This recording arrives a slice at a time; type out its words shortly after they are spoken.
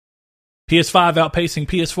PS5 outpacing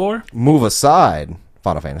PS4? Move aside,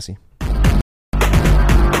 Final Fantasy.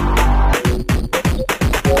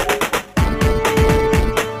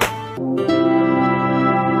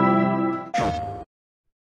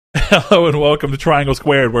 Hello and welcome to Triangle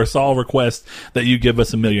Squared, where Saul requests that you give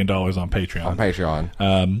us $1 million on Patreon. On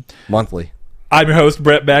Patreon. Monthly. I'm your host,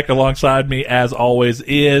 Brett Beck. Alongside me, as always,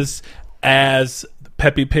 is, as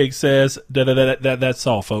Peppy Pig says, that's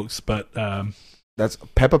Saul, folks. But that's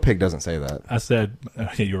Peppa Pig doesn't say that. I said,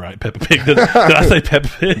 yeah, you're right, Peppa Pig. Did I say Peppa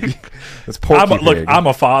Pig? It's Porky Pig. Look, I'm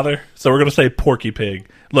a father, so we're going to say Porky Pig.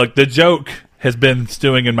 Look, the joke has been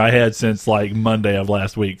stewing in my head since like Monday of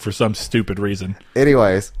last week for some stupid reason.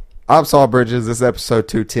 Anyways, I'm Saul Bridges. This is episode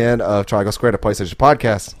 210 of Triangle Squared, a PlayStation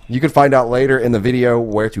podcast. You can find out later in the video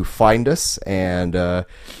where to find us. And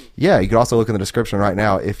yeah, you can also look in the description right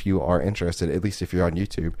now if you are interested, at least if you're on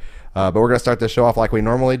YouTube. But we're going to start this show off like we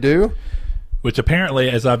normally do. Which apparently,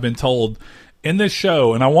 as I've been told, in this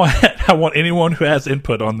show, and I want anyone who has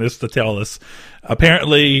input on this to tell us,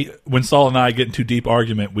 apparently when Saul and I get into deep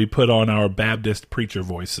argument, we put on our Baptist preacher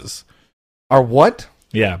voices. Our what?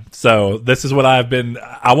 Yeah, so this is what I've been.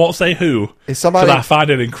 I won't say who, is somebody? Because I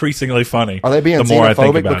find it increasingly funny. Are they being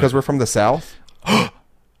xenophobic because we're from the South?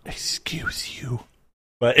 Excuse you.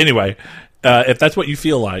 But anyway, if that's what you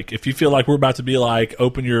feel like, if you feel like we're about to be like,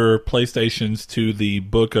 open your PlayStations to the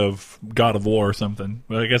book of God of War or something,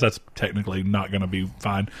 well, I guess that's technically not going to be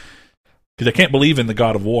fine. Because I can't believe in the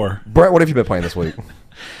God of War. Brett, what have you been playing this week?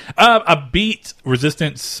 I beat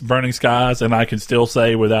Resistance Burning Skies, and I can still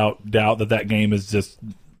say without doubt that game is just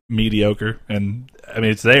mediocre. And, I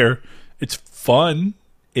mean, it's there. It's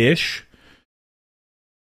fun-ish.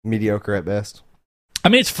 Mediocre at best. I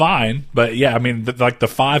mean, it's fine, but yeah, I mean, like the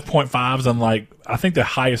 5.5s, and like, I think the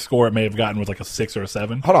highest score it may have gotten was like a 6 or a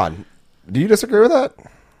 7. Hold on. Do you disagree with that?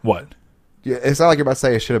 What? Yeah, it's not like you're about to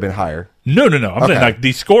say it should have been higher. No. I'm saying like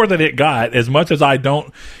the score that it got, as much as I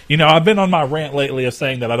don't, I've been on my rant lately of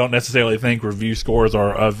saying that I don't necessarily think review scores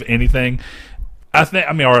are of anything.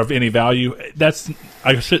 Or of any value.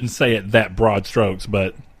 I shouldn't say it that broad strokes,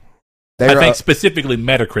 but I think specifically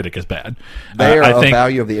Metacritic is bad. They are a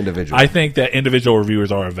value of the individual. I think that individual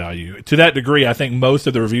reviewers are a value. To that degree, I think most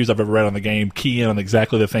of the reviews I've ever read on the game key in on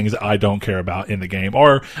exactly the things that I don't care about in the game.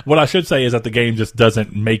 Or what I should say is that the game just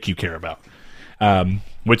doesn't make you care about.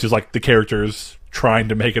 Which is like the characters trying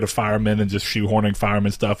to make it a fireman and just shoehorning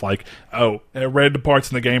fireman stuff like, read the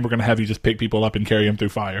parts in the game, we're going to have you just pick people up and carry them through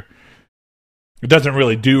fire. It doesn't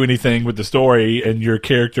really do anything with the story, and your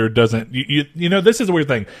character doesn't... this is a weird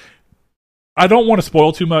thing. I don't want to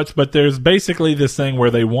spoil too much, but there's basically this thing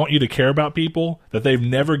where they want you to care about people that they've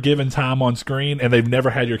never given time on screen, and they've never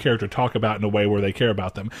had your character talk about in a way where they care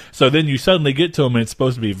about them. So then you suddenly get to them, and it's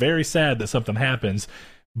supposed to be very sad that something happens,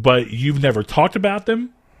 but you've never talked about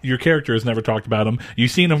them. Your character has never talked about them.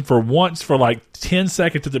 You've seen them for like 10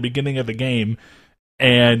 seconds at the beginning of the game,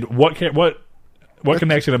 and what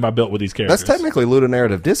connection have I built with these characters? That's technically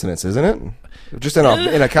ludonarrative dissonance, isn't it? Just in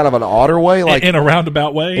a kind of an odder way, like in a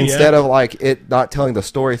roundabout way. Instead of like it not telling the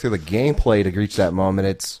story through the gameplay to reach that moment,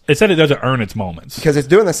 it said it doesn't earn its moments because it's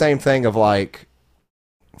doing the same thing of like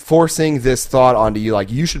forcing this thought onto you, like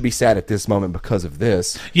you should be sad at this moment because of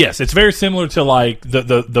this. Yes, it's very similar to like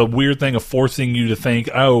the weird thing of forcing you to think,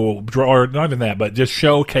 or not even that, but just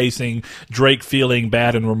showcasing Drake feeling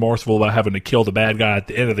bad and remorseful about having to kill the bad guy at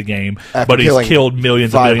the end of the game, but he's killed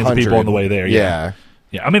millions and millions of people on the way there. Yeah.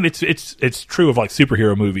 I mean, it's true of like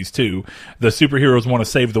superhero movies too. The superheroes want to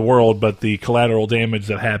save the world, but the collateral damage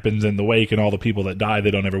that happens in the wake and all the people that die,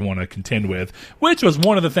 they don't ever want to contend with. Which was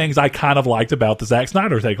one of the things I kind of liked about the Zack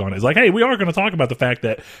Snyder take on it. It's like, hey, we are going to talk about the fact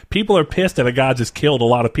that people are pissed that a guy just killed a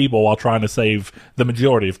lot of people while trying to save the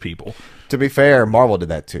majority of people. To be fair, Marvel did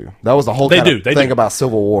that too. That was the whole thing about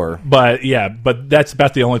Civil War. But that's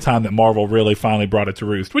about the only time that Marvel really finally brought it to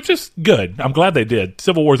roost, which is good. I'm glad they did.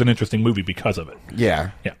 Civil War is an interesting movie because of it. Yeah.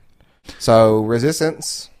 So,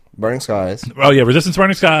 Resistance, Burning Skies. Oh, yeah, Resistance,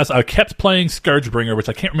 Burning Skies. I kept playing Scourgebringer, which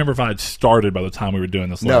I can't remember if I had started by the time we were doing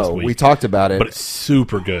this last week. No, we talked about it. But it's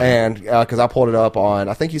super good. And because I pulled it up on,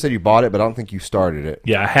 I think you said you bought it, but I don't think you started it.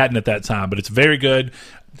 Yeah, I hadn't at that time, but it's very good.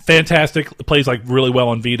 Fantastic. It plays like really well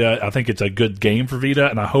on Vita. I think it's a good game for Vita,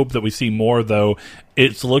 and I hope that we see more, though.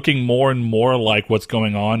 It's looking more and more like what's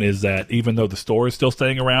going on is that even though the store is still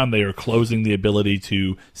staying around, they are closing the ability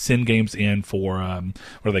to send games in for, what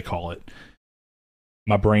do they call it?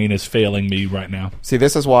 My brain is failing me right now. See,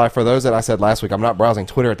 this is why, for those that I said last week, I'm not browsing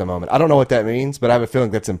Twitter at the moment. I don't know what that means, but I have a feeling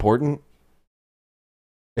that's important.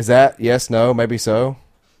 Is that yes, no, maybe so?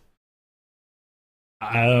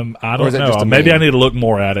 I don't know. Maybe I need to look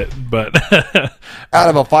more at it, but out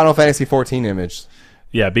of a Final Fantasy 14 image.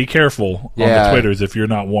 Yeah, be careful on Yeah. the Twitters if you're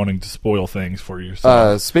not wanting to spoil things for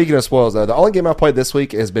yourself. Speaking of spoils, the only game I played this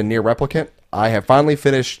week has been Near Replicant. I have finally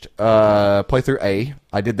finished playthrough A.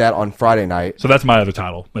 I did that on Friday night. So that's my other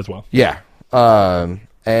title as well. Yeah.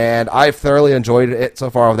 And I've thoroughly enjoyed it so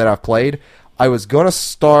far that I've played. I was going to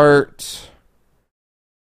start...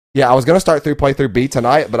 Yeah, I was going to start through playthrough B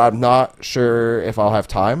tonight, but I'm not sure if I'll have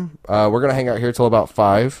time. We're going to hang out here till about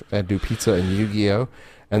 5 and do pizza and Yu-Gi-Oh!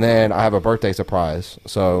 And then I have a birthday surprise.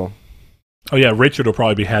 So... Oh, yeah, Richard will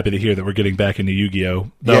probably be happy to hear that we're getting back into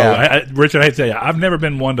Yu-Gi-Oh! Though, Yeah. Richard, I hate to say, I've never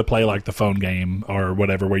been one to play like the phone game or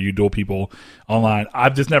whatever where you duel people online.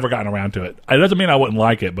 I've just never gotten around to it. It doesn't mean I wouldn't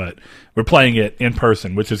like it, but we're playing it in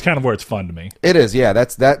person, which is kind of where it's fun to me. It is, yeah.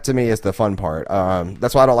 That to me is the fun part.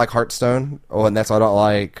 That's why I don't like Hearthstone, and that's why I don't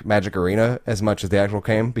like Magic Arena as much as the actual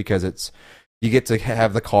game, because it's you get to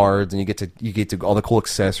have the cards and you get to all the cool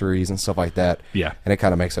accessories and stuff like that. Yeah. And it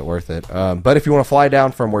kind of makes it worth it. But if you want to fly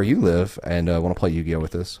down from where you live and want to play Yu-Gi-Oh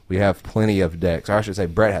with us, we have plenty of decks. Or I should say,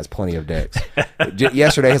 Brett has plenty of decks.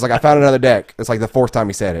 Yesterday, he's like, I found another deck. It's like the fourth time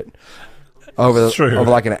he said it. Over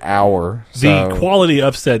like an hour. The quality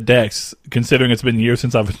of said decks, considering it's been years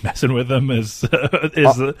since I've been messing with them, is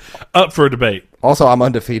up for debate. Also, I'm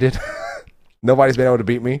undefeated. Nobody's been able to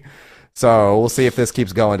beat me. So we'll see if this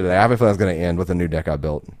keeps going today. I have a feeling it's going to end with a new deck I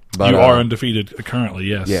built. But, you are undefeated currently,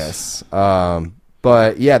 yes. Yes.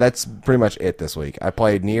 But yeah, that's pretty much it this week. I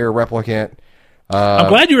played Near Replicant. I'm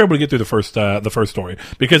glad you were able to get through the first story,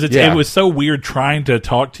 because it was so weird trying to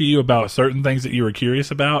talk to you about certain things that you were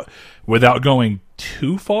curious about without going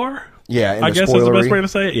too far. Yeah, I guess is the best way to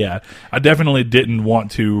say it. Yeah, I definitely didn't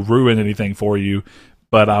want to ruin anything for you,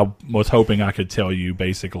 but I was hoping I could tell you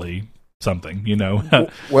basically something, you know.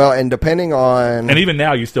 Well, and depending on... And even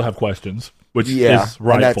now you still have questions, which is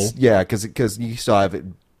rightful. Because you still have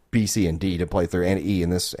B, C, and D to play through, and E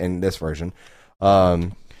in this version.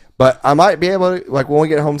 But I might be able to, like, when we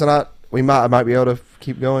get home tonight, I might be able to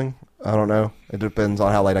keep going. I don't know. It depends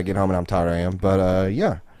on how late I get home and how tired I am. But,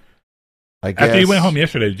 yeah. I guess... After you went home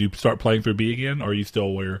yesterday, did you start playing through B again, or are you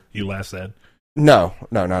still where you last said? No,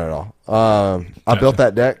 not at all. I built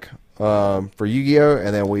that deck for Yu-Gi-Oh!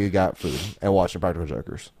 And then we got food and watched the Practical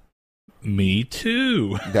Jokers. Me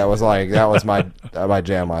too. That was my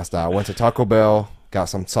jam last night. I went to Taco Bell, got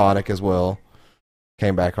some Sonic as well,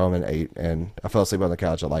 came back home and ate, and I fell asleep on the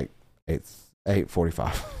couch at like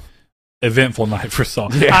 8:45. Eventful night for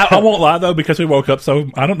Saul. Yeah. I won't lie though, because we woke up so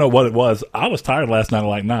I don't know what it was. I was tired last night at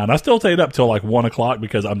like 9. I still stayed up till like 1 o'clock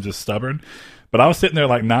because I'm just stubborn. But I was sitting there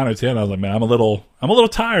like 9 or 10. I was like, man, I'm a little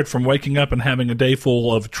tired from waking up and having a day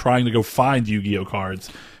full of trying to go find Yu-Gi-Oh cards,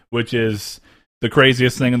 which is the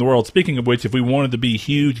craziest thing in the world. Speaking of which, if we wanted to be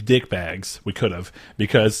huge dick bags, we could have,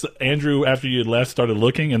 because Andrew, after you had left, started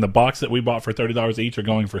looking, and the box that we bought for $30 each are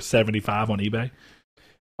going for $75 on eBay.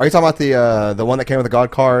 Are you talking about the one that came with the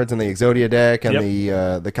God cards and the Exodia deck and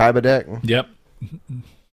the Kaiba deck? Yep.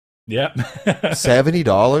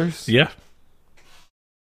 $70? Yeah.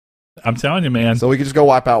 I'm telling you, man. So we could just go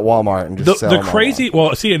wipe out Walmart and just sell them crazy.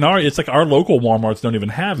 Well, see, it's like our local WalMarts don't even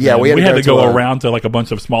have them. Yeah, we had to go around to like a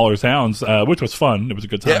bunch of smaller towns, which was fun. It was a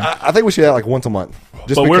good time. Yeah, I think we should have like once a month.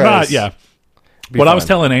 But we're not. Yeah. What I was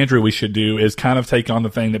telling Andrew we should do is kind of take on the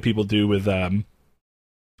thing that people do with,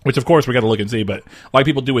 which of course we got to look and see, but like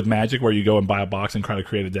people do with Magic, where you go and buy a box and try to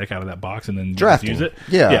create a deck out of that box and then use it.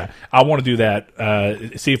 Yeah. I want to do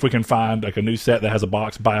that. See if we can find like a new set that has a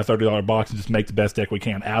box, buy a $30 box, and just make the best deck we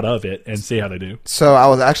can out of it, and see how they do. So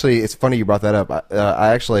it's funny you brought that up. I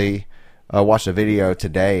actually watched a video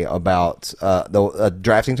today about the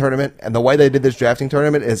drafting tournament, and the way they did this drafting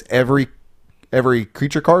tournament is every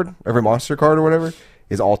creature card, every monster card or whatever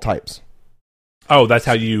is all types. Oh, that's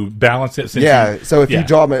how you balance it. So if you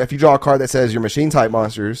draw a card that says your machine type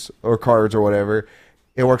monsters or cards or whatever,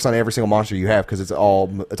 it works on every single monster you have because it's all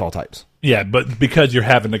types. Yeah, but because you're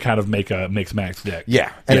having to kind of make a mix max deck.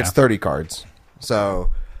 Yeah, and it's 30 cards. So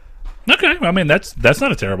okay, I mean that's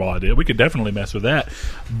not a terrible idea. We could definitely mess with that,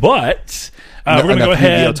 but we're going to go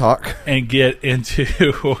ahead and get into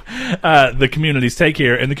the community's take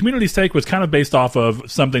here. And the community's take was kind of based off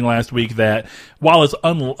of something last week that, while it's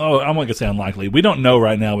I'm not going to say unlikely, we don't know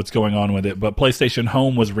right now what's going on with it, but PlayStation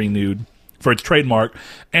Home was renewed for its trademark,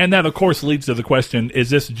 and that of course leads to the question: is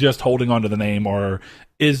this just holding on to the name, or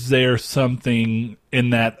is there something in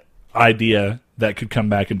that idea that could come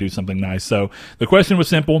back and do something nice? So the question was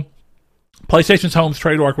simple. PlayStation's Home's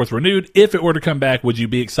trademark was renewed. If it were to come back, would you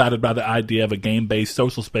be excited by the idea of a game-based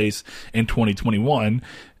social space in 2021?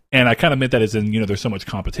 And I kind of meant that as in, there's so much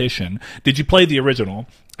competition. Did you play the original?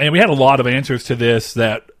 And we had a lot of answers to this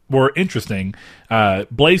that were interesting.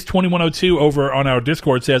 Blaze2102 over on our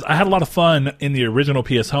Discord says, I had a lot of fun in the original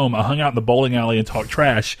PS Home. I hung out in the bowling alley and talked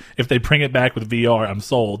trash. If they bring it back with VR, I'm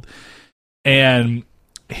sold. And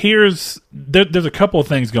there's a couple of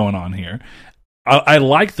things going on here. I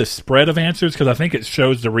like the spread of answers because I think it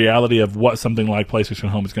shows the reality of what something like PlayStation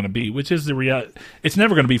Home is going to be, which is it's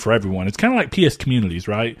never going to be for everyone. It's kind of like PS Communities,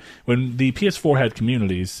 right? When the PS4 had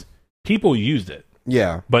communities, people used it.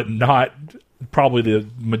 Yeah. But not probably the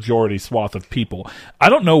majority swath of people. I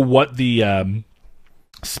don't know what the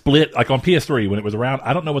split, like on PS3 when it was around,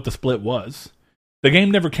 I don't know what the split was. The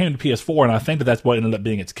game never came to PS4, and I think that's what ended up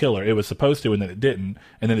being its killer. It was supposed to, and then it didn't,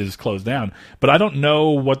 and then it just closed down. But I don't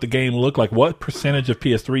know what the game looked like. What percentage of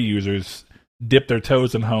PS3 users dipped their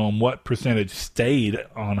toes in Home? What percentage stayed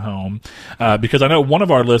on Home? Because I know one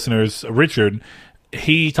of our listeners, Richard,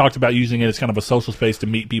 he talked about using it as kind of a social space to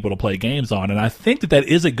meet people to play games on, and I think that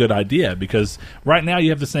is a good idea because right now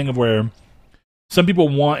you have this thing of where some people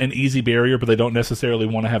want an easy barrier, but they don't necessarily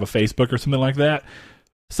want to have a Facebook or something like that.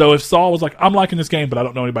 So if Saul was like, I'm liking this game, but I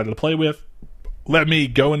don't know anybody to play with, let me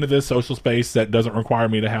go into this social space that doesn't require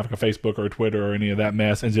me to have like a Facebook or a Twitter or any of that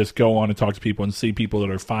mess and just go on and talk to people and see people that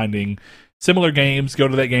are finding similar games, go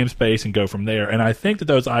to that game space and go from there. And I think that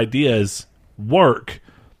those ideas work,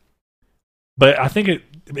 but I think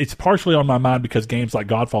it's partially on my mind because games like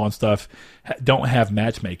Godfall and stuff don't have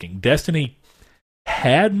matchmaking. Destiny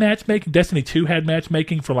had matchmaking. Destiny 2 had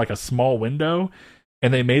matchmaking for like a small window,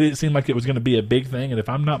 and they made it seem like it was going to be a big thing. And if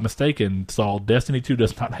I'm not mistaken, Saul, Destiny 2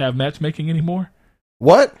 does not have matchmaking anymore.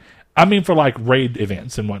 What? I mean, for like raid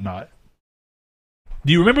events and whatnot.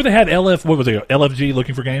 Do you remember they had LFG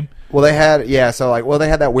looking for game? Well, they had, yeah, so like, they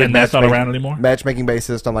had that weird and that's not around anymore? Matchmaking based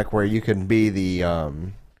system, like where you can be the,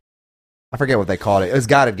 I forget what they called it. It was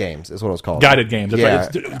guided games, is what it was called. Guided games. That's yeah.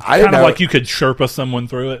 right. It's kind of like you could Sherpa someone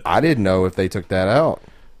through it. I didn't know if they took that out.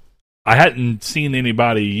 I hadn't seen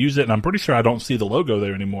anybody use it, and I'm pretty sure I don't see the logo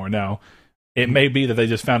there anymore. Now, it may be that they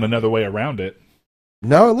just found another way around it.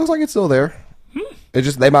 No, it looks like it's still there. It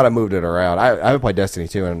just, they might have moved it around. I haven't played Destiny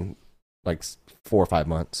 2 in like 4 or 5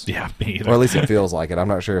 months. Yeah, me either. Or at least it feels like it. I'm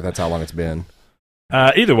not sure if that's how long it's been.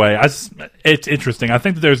 Either way, it's interesting. I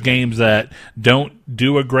think that there's games that don't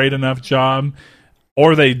do a great enough job,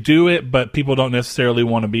 or they do it, but people don't necessarily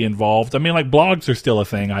want to be involved. I mean, like blogs are still a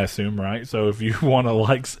thing, I assume, right? So if you want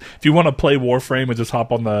to play Warframe and just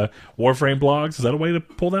hop on the Warframe blogs, is that a way to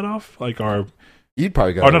pull that off? Like you'd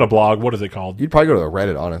probably go. Or not a blog. What is it called? You'd probably go to the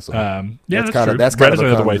Reddit, honestly. Yeah, that's true. Reddit's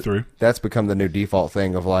another way through. That's become the new default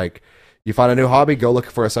thing of like, you find a new hobby, go look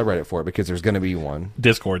for a subreddit for it because there's going to be one.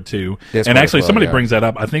 Discord too. And actually, somebody brings that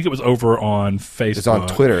up. I think it was over on Facebook. It's on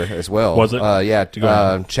Twitter as well. Was it?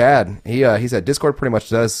 Yeah. Chad, he said Discord pretty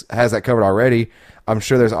much has that covered already. I'm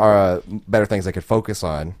sure there's better things they could focus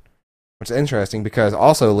on, which is interesting because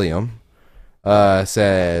also Liam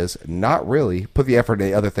says not really. Put the effort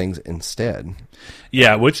into other things instead.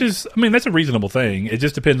 Yeah, which is, I mean, that's a reasonable thing. It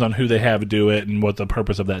just depends on who they have do it and what the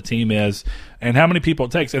purpose of that team is and how many people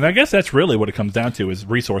it takes. And I guess that's really what it comes down to is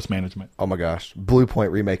resource management. Oh my gosh. Blue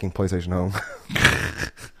Point remaking PlayStation Home.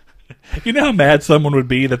 You know how mad someone would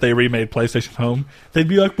be that they remade PlayStation Home? They'd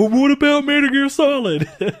be like, but what about Metal Gear Solid?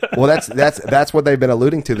 Well, that's what they've been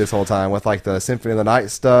alluding to this whole time with like the Symphony of the Night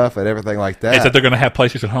stuff and everything like that. Is that they're going to have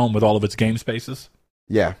PlayStation Home with all of its game spaces?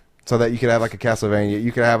 Yeah. So that you could have like a Castlevania,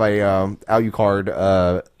 you could have a Alucard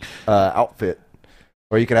outfit,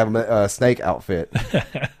 or you could have a Snake outfit.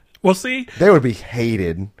 Well, see, they would be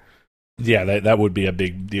hated. Yeah, that would be a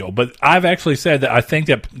big deal. But I've actually said that I think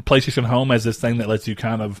that PlayStation Home has this thing that lets you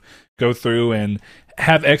kind of go through and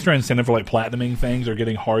have extra incentive for like platinuming things or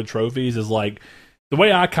getting hard trophies. Is like the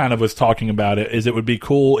way I kind of was talking about it is it would be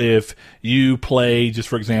cool if you play, just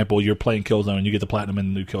for example, you're playing Killzone and you get the platinum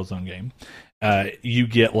in the new Killzone game. You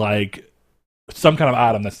get like some kind of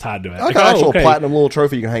item that's tied to it. Like an actual platinum little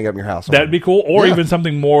trophy you can hang up in your house. That'd be cool. Or even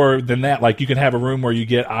something more than that. Like you can have a room where you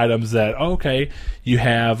get items that, you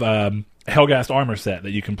have Helghast armor set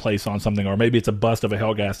that you can place on something, or maybe it's a bust of a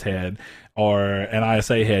Helghast head or an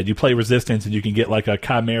ISA head. You play Resistance and you can get like a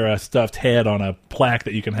Chimera stuffed head on a plaque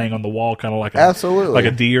that you can hang on the wall, kind of like like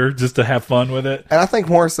a deer, just to have fun with it. And I think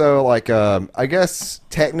more so like I guess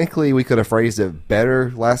technically we could have phrased it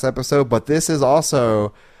better last episode, but this is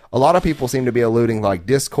also a lot of people seem to be alluding like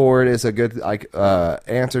Discord is a good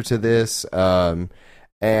answer to this,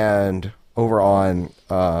 and over on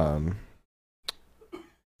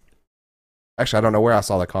actually, I don't know where I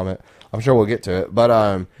saw that comment. I'm sure we'll get to it.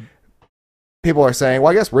 But people are saying,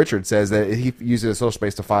 well, I guess Richard says that he uses a social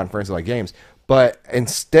space to find friends who like games. But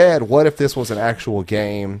instead, what if this was an actual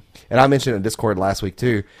game? And I mentioned in Discord last week,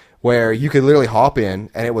 too. where you could literally hop in,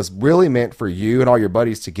 and it was really meant for you and all your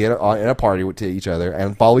buddies to get on in a party to each other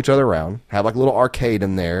and follow each other around. Have like a little arcade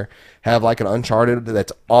in there. Have like an Uncharted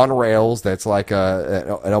that's on rails. That's like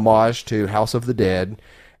an homage to House of the Dead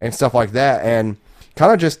and stuff like that, and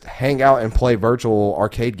kind of just hang out and play virtual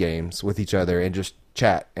arcade games with each other and just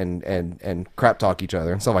chat and crap talk each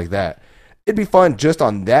other and stuff like that. It'd be fun just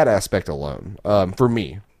on that aspect alone, for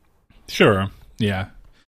me. Sure. Yeah.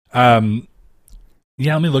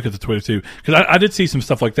 Yeah, let me look at the Twitter too, because I did see some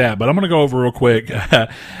stuff like that, but I'm going to go over real quick.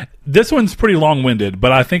 This one's pretty long-winded,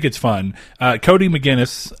 but I think it's fun. Cody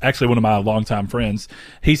McGinnis, actually one of my longtime friends,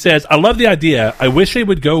 he says, I love the idea. I wish they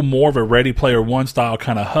would go more of a Ready Player One style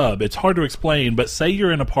kind of hub. It's hard to explain, but say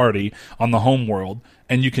you're in a party on the home world,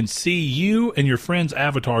 and you can see you and your friends'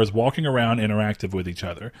 avatars walking around interactive with each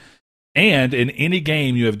other. And in any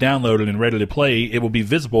game you have downloaded and ready to play, it will be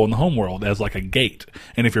visible in the home world as like a gate.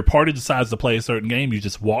 And if your party decides to play a certain game, you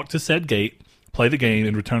just walk to said gate, play the game,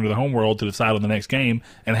 and return to the home world to decide on the next game.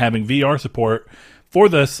 And having VR support for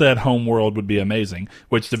the said home world would be amazing,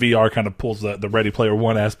 which the VR kind of pulls the Ready Player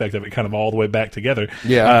One aspect of it kind of all the way back together.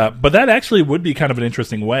 Yeah. But that actually would be kind of an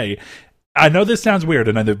interesting way. I know this sounds weird,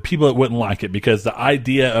 and I know people that wouldn't like it, because the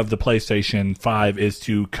idea of the PlayStation 5 is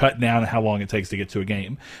to cut down how long it takes to get to a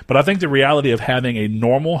game. But I think the reality of having a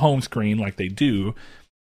normal home screen like they do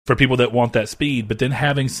for people that want that speed, but then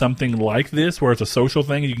having something like this where it's a social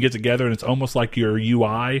thing and you can get together and it's almost like your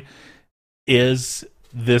UI is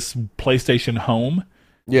this PlayStation Home.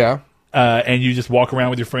 Yeah. And you just walk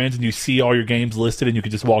around with your friends and you see all your games listed and you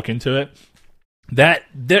can just walk into it.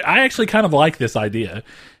 I actually kind of like this idea.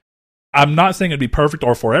 I'm not saying it'd be perfect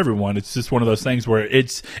or for everyone. It's just one of those things where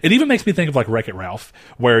it even makes me think of like Wreck-It Ralph,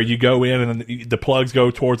 where you go in and the plugs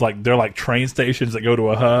go towards they're like train stations that go to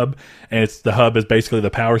a hub, and the hub is basically the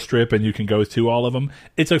power strip and you can go to all of them.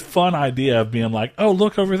 It's a fun idea of being like, oh,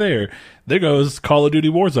 look over there. There goes Call of Duty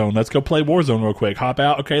Warzone. Let's go play Warzone real quick. Hop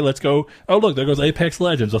out. Okay, let's go. Oh, look, there goes Apex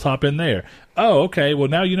Legends. Let's hop in there. Oh, okay. Well,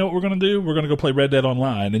 now you know what we're going to do? We're going to go play Red Dead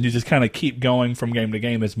Online. And you just kind of keep going from game to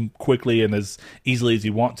game as quickly and as easily as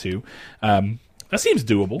you want to. That seems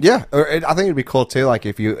doable. Yeah. I think it'd be cool, too, like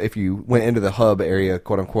if you went into the hub area,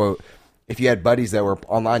 quote unquote, if you had buddies that were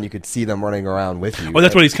online, you could see them running around with you. Well,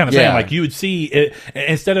 that's what he's kind of saying. Like, you would see it,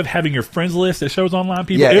 instead of having your friends list that shows online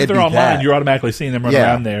people, if they're online, you're automatically seeing them running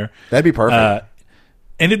around there. That'd be perfect.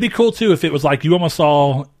 And it'd be cool, too, if it was like you almost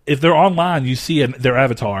saw, if they're online, you see their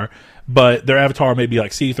avatar, but their avatar may be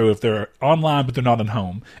like see-through if they're online, but they're not in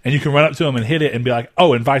home. And you can run up to them and hit it and be like,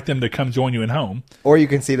 oh, invite them to come join you in home. Or you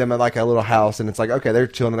can see them at like a little house, and it's like, okay, they're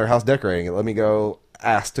chilling in their house decorating it. Let me go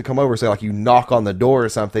ask to come over. So, like, you knock on the door or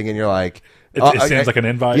something, and you're like... It sends like an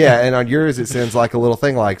invite. Yeah, and on yours it sends like a little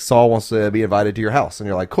thing like Saul wants to be invited to your house, and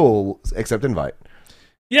you're like, cool, accept invite.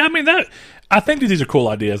 Yeah, I mean I think that these are cool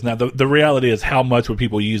ideas. Now the reality is, how much would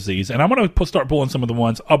people use these? And I'm going to start pulling some of the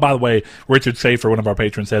ones. Oh, by the way, Richard Schaefer, one of our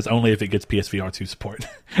patrons, says only if it gets PSVR 2 support.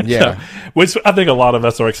 Yeah, so, which I think a lot of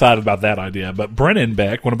us are excited about that idea. But Brennan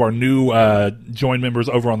Beck, one of our new join members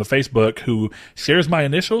over on the Facebook, who shares my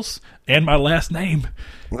initials and my last name.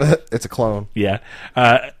 It's a clone. Yeah.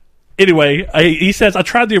 Anyway, he says, I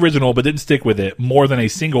tried the original but didn't stick with it more than a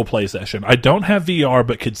single play session. I don't have VR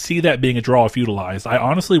but could see that being a draw if utilized. I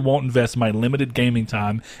honestly won't invest my limited gaming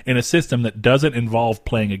time in a system that doesn't involve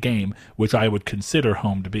playing a game, which I would consider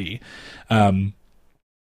home to be.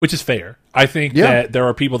 Which is fair. I think that there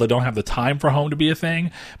are people that don't have the time for home to be a thing,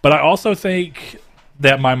 but I also think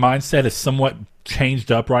that my mindset is somewhat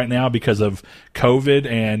changed up right now because of COVID,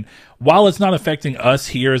 and while it's not affecting us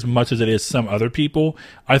here as much as it is some other people,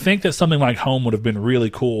 I think that something like home would have been really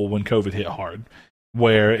cool when COVID hit hard,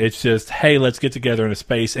 where it's just, hey, let's get together in a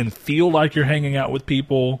space and feel like you're hanging out with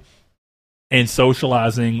people and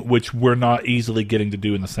socializing, which we're not easily getting to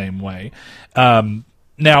do in the same way.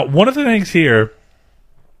 Now, one of the things here,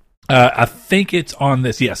 I think it's on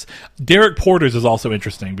this. Yes. Derek Porter's is also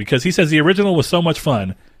interesting because he says the original was so much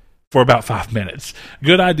fun for about 5 minutes.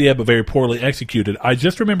 Good idea, but very poorly executed. I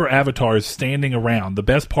just remember avatars standing around. The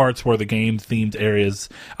best parts were the game-themed areas.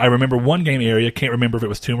 I remember one game area, can't remember if it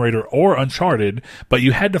was Tomb Raider or Uncharted, but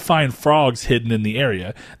you had to find frogs hidden in the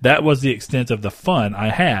area. That was the extent of the fun I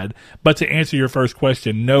had. But to answer your first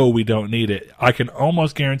question, no, we don't need it. I can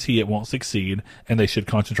almost guarantee it won't succeed, and they should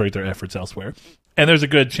concentrate their efforts elsewhere. And there's a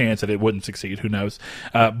good chance that it wouldn't succeed. Who knows?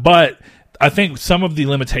 But I think some of the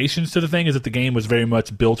limitations to the thing is that the game was very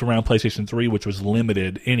much built around PlayStation 3, which was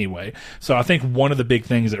limited anyway. So I think one of the big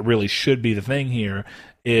things that really should be the thing here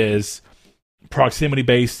is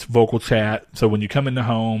proximity-based vocal chat. So when you come into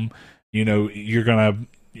home, you know, you're going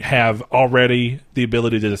to have already the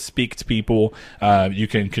ability to speak to people. You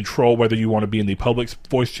can control whether you want to be in the public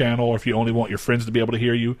voice channel or if you only want your friends to be able to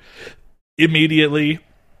hear you immediately.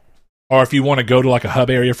 Or if you want to go to like a hub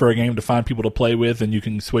area for a game to find people to play with, and you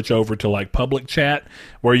can switch over to like public chat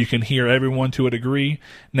where you can hear everyone to a degree.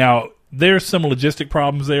 Now, there's some logistic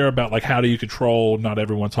problems there about like how do you control not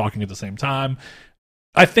everyone talking at the same time.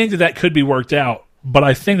 I think that could be worked out, but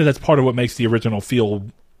I think that that's part of what makes the original feel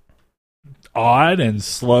odd and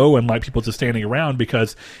slow and like people just standing around,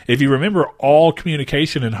 because if you remember, all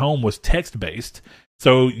communication in home was text-based.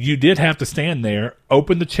 So you did have to stand there,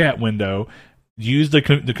 open the chat window, use the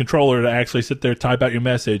controller to actually sit there, type out your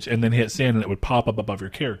message, and then hit send, and it would pop up above your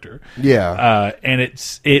character. Yeah. And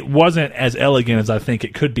it wasn't as elegant as I think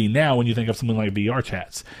it could be now when you think of something like VR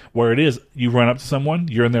chats, where it is, you run up to someone,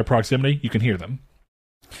 you're in their proximity, you can hear them.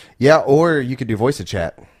 Yeah, or you could do voice to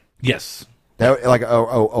chat. Yes. That, like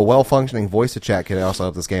a well-functioning voice to chat could also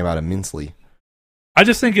help this game out immensely. I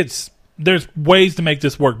just think there's ways to make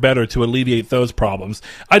this work better to alleviate those problems.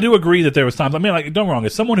 I do agree that there was times, I mean, like, don't get me wrong,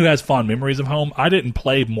 as someone who has fond memories of home, I didn't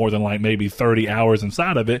play more than like maybe 30 hours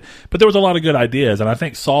inside of it, but there was a lot of good ideas. And I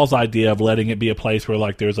think Saul's idea of letting it be a place where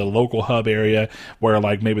like there's a local hub area where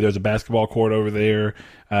like maybe there's a basketball court over there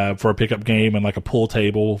for a pickup game, and like a pool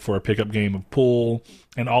table for a pickup game of pool,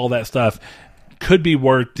 and all that stuff could be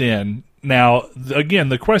worked in. Now, again,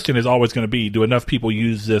 the question is always going to be, do enough people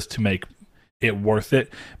use this to make it worth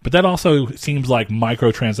it? But that also seems like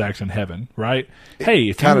microtransaction heaven, right? Hey,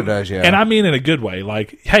 it kind of does, yeah. And I mean in a good way.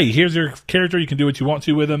 Like, hey, here's your character. You can do what you want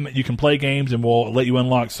to with them. You can play games, and we'll let you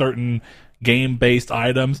unlock certain game-based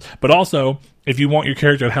items. But also, if you want your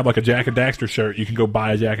character to have like a Jak and Daxter shirt, you can go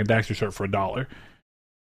buy a Jak and Daxter shirt for $1.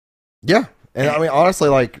 Yeah. And I mean, honestly,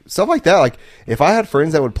 like, stuff like that, like, if I had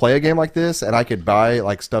friends that would play a game like this and I could buy,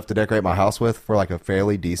 like, stuff to decorate my house with for, like, a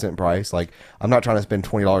fairly decent price, like, I'm not trying to spend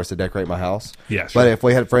 $20 to decorate my house. Yeah, sure. But if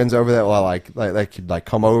we had friends over that, well, like, they could, like,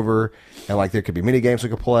 come over and, like, there could be mini games we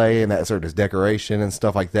could play and that sort of decoration and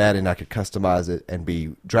stuff like that, and I could customize it and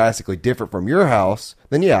be drastically different from your house,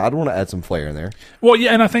 then, yeah, I'd want to add some flair in there. Well,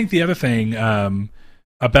 yeah, and I think the other thing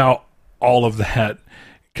about all of that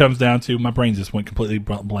comes down to, my brain just went completely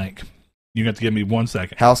blank. You have to give me 1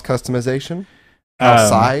 second. House customization? House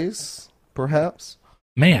size, perhaps?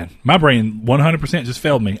 Man, my brain 100% just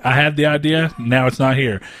failed me. I had the idea, now it's not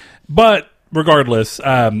here. But regardless, okay,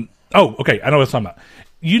 I know what I'm talking about.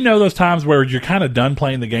 You know those times where you're kind of done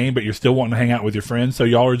playing the game, but you're still wanting to hang out with your friends, so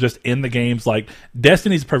y'all are just in the games. Like,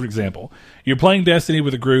 Destiny's a perfect example. You're playing Destiny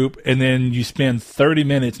with a group, and then you spend 30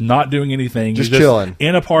 minutes not doing anything. Just chilling.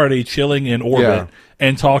 In a party, chilling in orbit,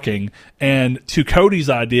 and talking. And to Cody's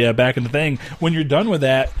idea back in the thing, when you're done with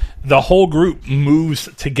that, the whole group moves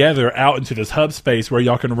together out into this hub space where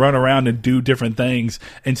y'all can run around and do different things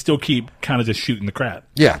and still keep kind of just shooting the crap.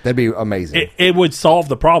 Yeah, that'd be amazing. It would solve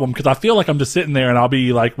the problem, because I feel like I'm just sitting there and I'll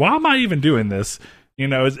be like, why am I even doing this? You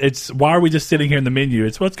know, it's why are we just sitting here in the menu?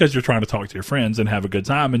 It's because you're trying to talk to your friends and have a good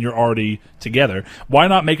time, and you're already together. Why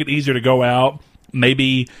not make it easier to go out,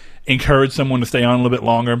 maybe encourage someone to stay on a little bit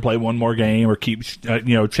longer and play one more game, or keep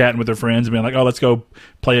chatting with their friends and being like, oh, let's go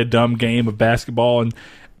play a dumb game of basketball. And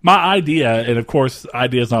my idea, and of course,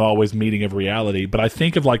 idea is not always meeting of reality, but I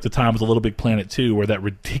think of like the times of Little Big Planet 2, where that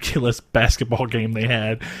ridiculous basketball game they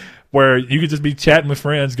had, where you could just be chatting with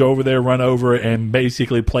friends, go over there, run over, and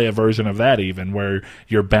basically play a version of that, even where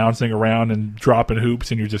you're bouncing around and dropping hoops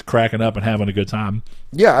and you're just cracking up and having a good time.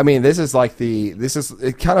 Yeah, I mean, this is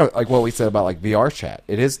kind of like what we said about like VR chat.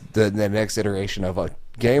 It is the next iteration of a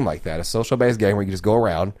game like that, a social based game where you can just go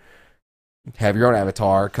around, have your own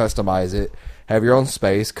avatar, customize it, have your own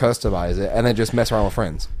space, customize it, and then just mess around with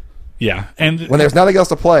friends. Yeah, and when there's nothing else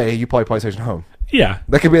to play, you play PlayStation Home. Yeah,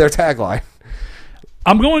 that could be their tagline.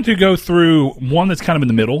 I'm going to go through one that's kind of in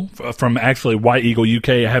the middle from actually White Eagle UK.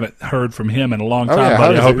 I haven't heard from him in a long time,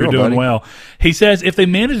 buddy. I hope you're doing well. He says, if they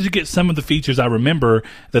manage to get some of the features I remember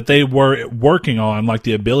that they were working on, like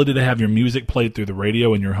the ability to have your music played through the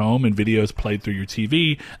radio in your home and videos played through your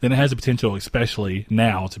TV, then it has the potential, especially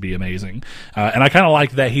now, to be amazing. And I kind of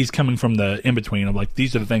like that he's coming from the in-between of like,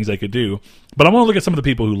 these are the things they could do. But I want to look at some of the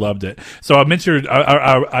people who loved it. So I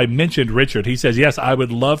mentioned Richard. He says, yes, I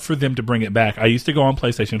would love for them to bring it back. I used to go on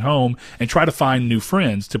PlayStation Home and try to find new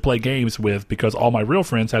friends to play games with, because all my real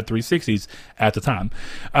friends had 360s at the time.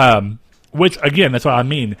 Which, again, that's what I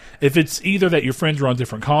mean. If it's either that your friends are on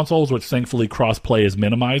different consoles, which thankfully cross-play is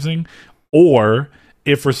minimizing, or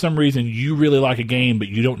if for some reason you really like a game but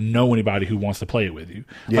you don't know anybody who wants to play it with you.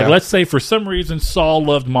 Yeah. Like, let's say for some reason Saul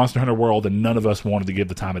loved Monster Hunter World and none of us wanted to give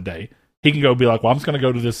the time of day. He can go be like, well, I'm just going to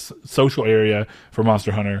go to this social area for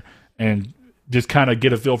Monster Hunter and just kind of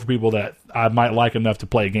get a feel for people that I might like enough to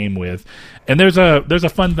play a game with. And there's a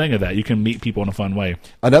fun thing of that. You can meet people in a fun way.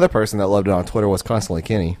 Another person that loved it on Twitter was Constantly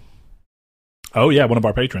Kenny. Oh, yeah, one of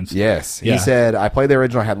our patrons. Yes. Yeah. He said, I played the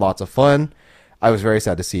original, had lots of fun. I was very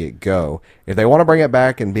sad to see it go. If they want to bring it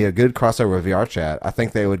back and be a good crossover with VR chat, I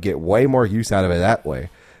think they would get way more use out of it that way.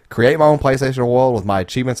 Create my own PlayStation world with my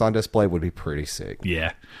achievements on display would be pretty sick.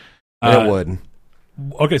 Yeah. It would.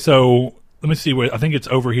 Okay, so let me see where I think it's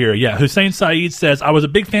over here. Yeah, Hussein Saeed says, I was a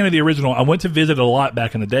big fan of the original. I went to visit a lot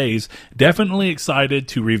back in the days. Definitely excited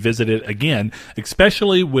to revisit it again,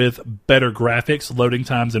 especially with better graphics, loading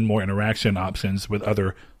times, and more interaction options with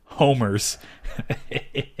other homers.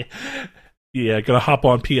 Yeah, gonna hop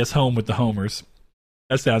on PS Home with the homers.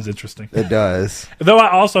 That sounds interesting. It does. Though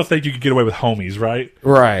I also think you could get away with homies, right?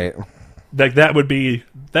 Right. Like that would be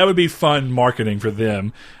fun marketing for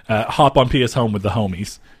them. Hop on PS Home with the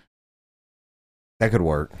homies. That could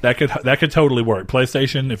work. That could totally work.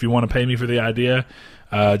 PlayStation, if you want to pay me for the idea,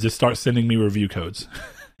 just start sending me review codes.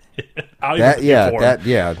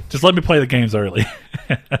 Just let me play the games early.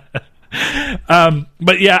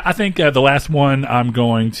 But yeah, I think the last one I'm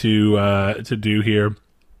going to do here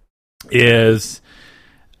is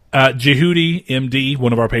Jehudi MD,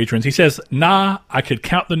 one of our patrons. He says, "Nah, I could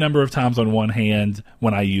count the number of times on one hand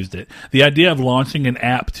when I used it. The idea of launching an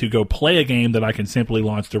app to go play a game that I can simply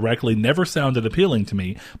launch directly never sounded appealing to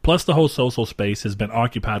me. Plus, the whole social space has been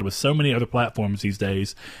occupied with so many other platforms these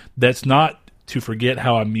days. That's not to forget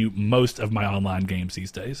how I mute most of my online games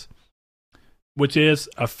these days." Which is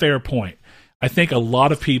a fair point. I think a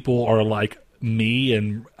lot of people are like me,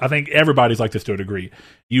 and I think everybody's like this to a degree.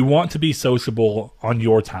 You want to be sociable on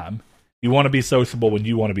your time. You want to be sociable when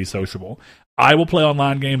you want to be sociable. I will play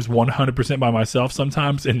online games 100% by myself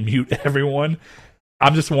sometimes and mute everyone.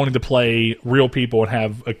 I'm just wanting to play real people and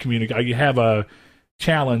have a have a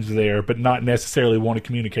challenge there, but not necessarily want to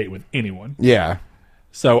communicate with anyone. Yeah.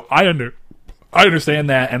 So I understand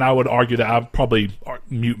that, and I would argue that I probably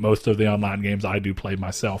mute most of the online games I do play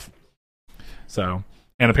myself. So,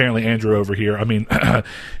 and apparently Andrew over here,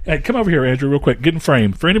 hey, come over here, Andrew, real quick. Get in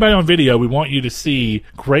frame. For anybody on video, we want you to see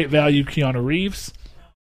great value Keanu Reeves,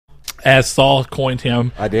 as Saul coined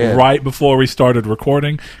him. I did. Right before we started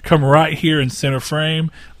recording. Come right here in center frame.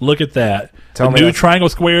 Look at that. Tell the me new Triangle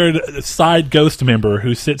Squared side ghost member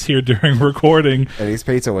who sits here during recording. And eats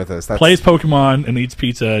pizza with us. Plays Pokemon and eats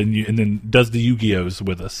pizza and then does the Yu-Gi-Ohs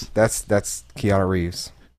with us. That's Keanu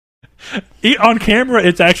Reeves. On camera,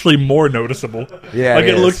 it's actually more noticeable. Yeah, like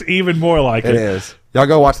it looks even more like it. It is. Y'all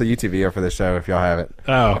go watch the YouTube video for this show if y'all haven't.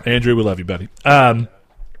 Oh, Andrew, we love you, buddy.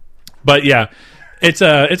 But yeah, it's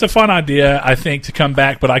a fun idea, I think, to come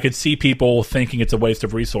back. But I could see people thinking it's a waste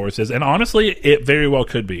of resources, and honestly, it very well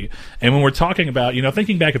could be. And when we're talking about,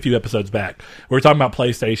 thinking back a few episodes back, we were talking about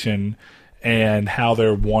PlayStation and how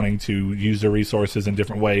they're wanting to use their resources in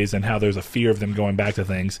different ways and how there's a fear of them going back to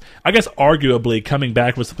things. I guess arguably coming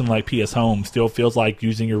back with something like PS Home still feels like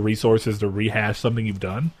using your resources to rehash something you've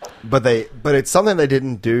done. But it's something they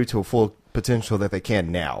didn't do to a full potential that they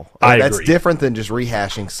can now. That's different than just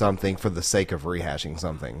rehashing something for the sake of rehashing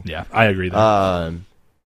something. Yeah, I agree there.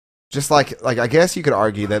 Just like I guess you could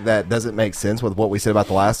argue that doesn't make sense with what we said about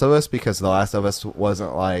The Last of Us, because The Last of Us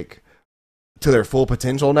wasn't like to their full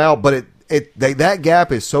potential now, but that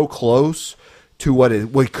gap is so close to what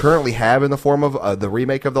we currently have in the form of the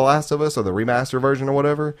remake of The Last of Us, or the remaster version or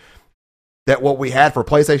whatever, that what we had for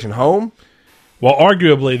PlayStation Home. Well,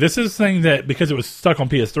 arguably, this is the thing that, because it was stuck on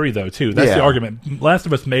PS3 though too, that's the argument. Last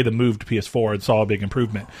of Us made a move to PS4 and saw a big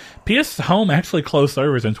improvement. PS Home actually closed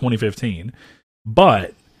servers in 2015,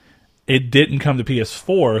 but it didn't come to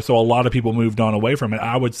PS4, so a lot of people moved on away from it.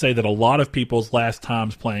 I would say that a lot of people's last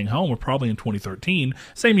times playing Home were probably in 2013,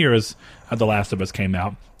 same year as The Last of Us came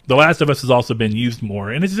out. The Last of Us has also been used more,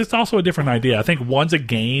 and it's just also a different idea. I think one's a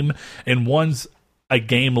game, and one's a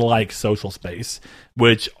game-like social space,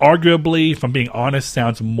 which arguably, if I'm being honest,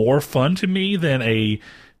 sounds more fun to me than a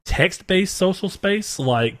text-based social space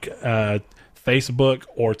like Facebook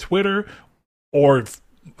or Twitter, or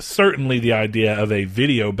certainly the idea of a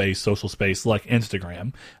video-based social space like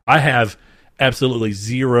Instagram. I have absolutely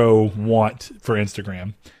zero want for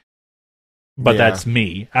Instagram, but that's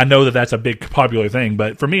me. I know that that's a big popular thing,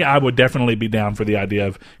 but for me, I would definitely be down for the idea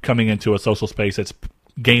of coming into a social space that's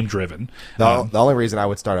game-driven. The only reason I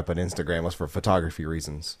would start up an Instagram was for photography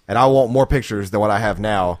reasons, and I want more pictures than what I have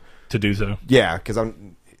now to do so. Yeah, because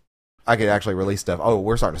I could actually release stuff. Oh,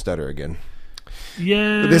 we're starting to stutter again.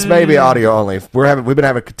 Yeah, this may be audio only. We've been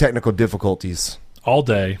having technical difficulties. All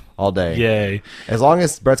day. All day. Yay. As long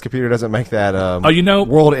as Brett's computer doesn't make that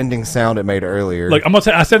world-ending sound it made earlier. Look, I'm gonna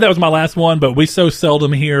say I said that was my last one, but we so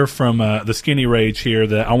seldom hear from the Skinny Rage here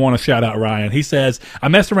that I want to shout out Ryan. He says, I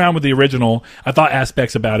messed around with the original. I thought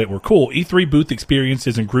aspects about it were cool. E3 booth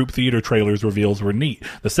experiences and group theater trailers reveals were neat.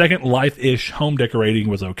 The second life-ish home decorating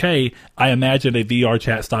was okay. I imagined a VR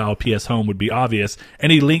chat style PS Home would be obvious.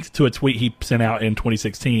 And he linked to a tweet he sent out in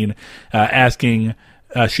 2016 asking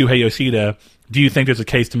Shuhei Yoshida, do you think there's a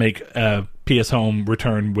case to make PS Home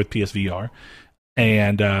return with PSVR?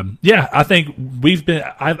 And I think we've been.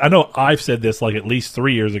 I know I've said this like at least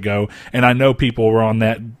 3 years ago, and I know people were on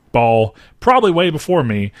that ball probably way before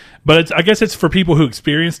me. But I guess it's for people who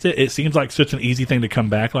experienced it. It seems like such an easy thing to come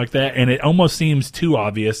back like that, and it almost seems too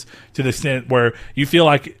obvious to the extent where you feel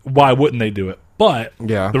like, why wouldn't they do it? But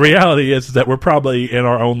the reality is that we're probably in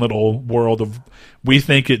our own little world of we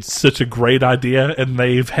think it's such a great idea, and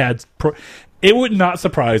they've had. It would not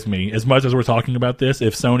surprise me, as much as we're talking about this,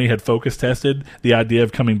 if Sony had focus tested the idea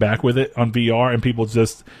of coming back with it on VR and people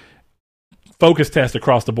just focus test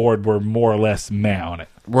across the board were more or less meh on it.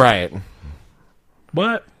 Right.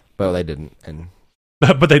 But they didn't. And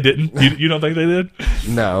but they didn't? You don't think they did?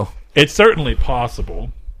 No. It's certainly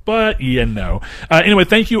possible. But, anyway,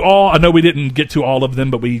 thank you all. I know we didn't get to all of them,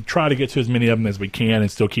 but we try to get to as many of them as we can and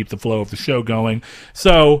still keep the flow of the show going.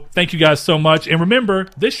 So, thank you guys so much. And remember,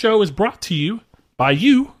 this show is brought to you by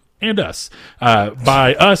you and us.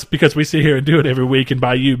 By us, because we sit here and do it every week, and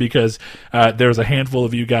by you, because there's a handful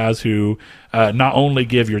of you guys who not only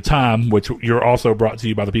give your time, which you're also brought to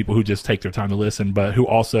you by the people who just take their time to listen, but who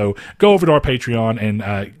also go over to our Patreon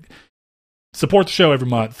and support the show every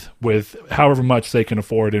month with however much they can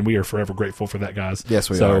afford, and we are forever grateful for that, guys. Yes,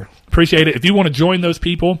 we are. Appreciate it. If you want to join those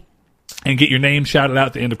people and get your name shouted out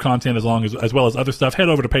at the end of content as well as other stuff, head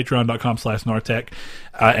over to patreon.com/Nartech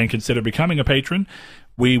and consider becoming a patron.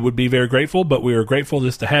 We would be very grateful, but we are grateful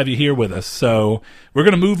just to have you here with us. So we're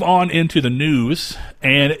going to move on into the news,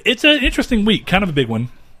 and it's an interesting week, kind of a big one.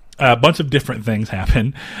 A bunch of different things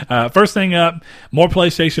happen. First thing up, more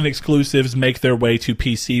PlayStation exclusives make their way to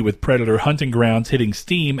PC with Predator Hunting Grounds hitting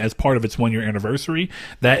Steam as part of its 1-year anniversary.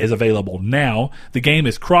 That is available now. The game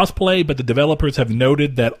is cross-play, but the developers have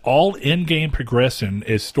noted that all in-game progression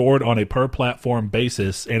is stored on a per-platform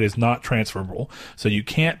basis and is not transferable. So you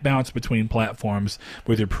can't bounce between platforms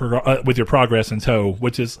with your progress in tow,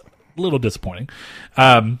 which is a little disappointing.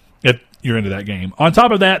 If you're into that game. On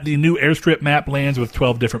top of that, the new airstrip map lands with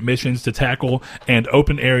 12 different missions to tackle and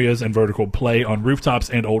open areas and vertical play on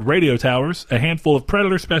rooftops and old radio towers. A handful of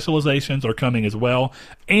Predator specializations are coming as well,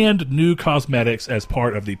 and new cosmetics as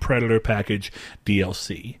part of the Predator package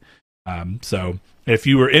DLC. So if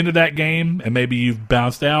you were into that game and maybe you've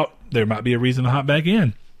bounced out, there might be a reason to hop back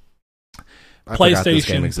in.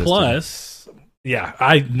 PlayStation Plus,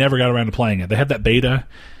 I never got around to playing it. They had that beta.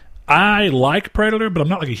 I like Predator, but I'm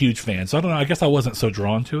not like a huge fan, so I don't know. I guess I wasn't so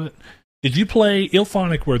drawn to it. Did you play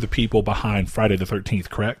IllFonic? Were the people behind Friday the 13th,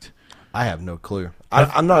 correct? I have no clue.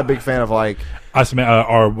 I'm not a big fan of like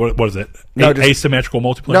or what is it? No, asymmetrical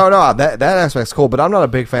multiplayer. No, that aspect's cool, but I'm not a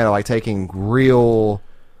big fan of like taking real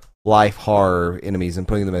life horror enemies and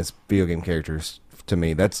putting them as video game characters. To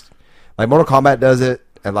me, that's like Mortal Kombat does it,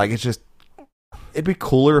 and like it's just it'd be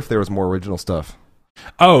cooler if there was more original stuff.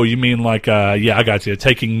 Oh, you mean like, I got you.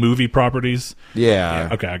 Taking movie properties? Yeah.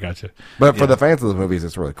 Okay, I got you. But for the fans of the movies,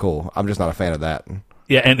 it's really cool. I'm just not a fan of that.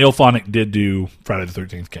 Yeah, and IllFonic did do Friday the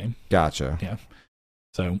 13th game. Gotcha. Yeah.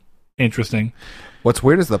 So, interesting. What's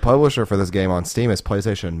weird is the publisher for this game on Steam is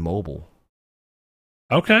PlayStation Mobile.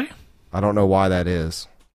 Okay. I don't know why that is.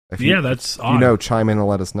 That's odd. Chime in and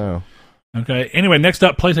let us know. Okay. Anyway, next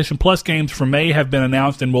up, PlayStation Plus games for May have been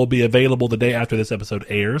announced and will be available the day after this episode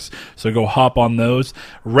airs. So go hop on those.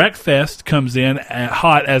 Wreckfest comes in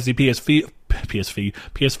hot as the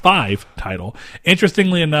PS5 title.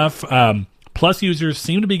 Interestingly enough, Plus users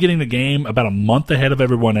seem to be getting the game about a month ahead of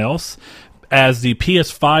everyone else, as the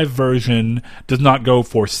PS5 version does not go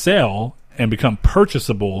for sale and become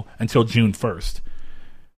purchasable until June 1st,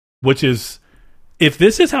 which is... If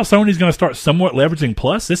this is how Sony's going to start somewhat leveraging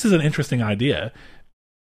Plus, this is an interesting idea.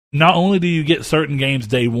 Not only do you get certain games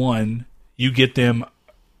day one, you get them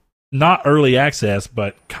not early access,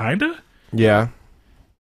 but kind of? Yeah.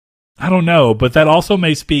 I don't know, but that also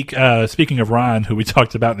may speak, speaking of Ryan, who we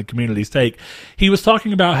talked about in the community's take, he was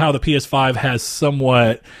talking about how the PS5 has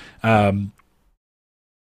somewhat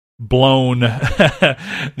blown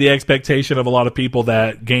the expectation of a lot of people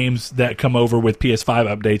that games that come over with PS5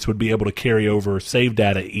 updates would be able to carry over save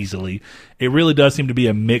data easily. It really does seem to be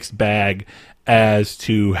a mixed bag as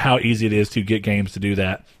to how easy it is to get games to do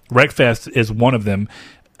that. Wreckfest is one of them.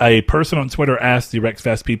 a person on Twitter asked the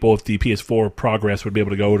RexFest people if the PS4 progress would be able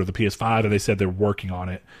to go to the PS5, and they said they're working on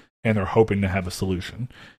it and they're hoping to have a solution.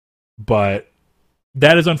 But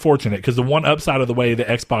that is unfortunate because the one upside of the way the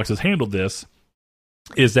Xbox has handled this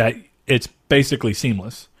is that it's basically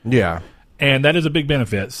seamless. Yeah. And that is a big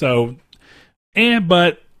benefit.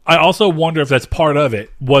 But I also wonder if that's part of it.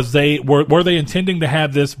 Were they intending to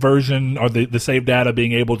have this version or the save data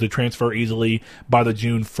being able to transfer easily by the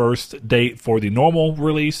June 1st date for the normal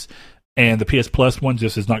release, and the PS Plus one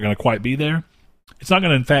just is not going to quite be there? It's not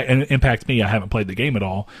going to impact me. I haven't played the game at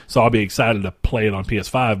all, so I'll be excited to play it on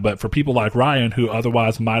PS5. But for people like Ryan, who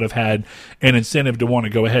otherwise might have had an incentive to want to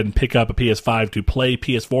go ahead and pick up a PS5 to play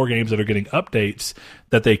PS4 games that are getting updates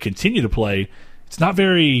that they continue to play, it's not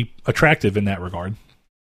very attractive in that regard.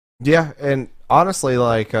 Yeah, and honestly,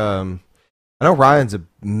 like, I know Ryan's a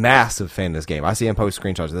massive fan of this game. I see him post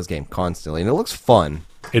screenshots of this game constantly, and it looks fun.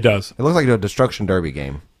 It does. It looks like a Destruction Derby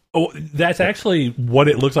game. Oh, that's actually what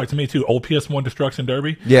it looks like to me, too. Old PS1 Destruction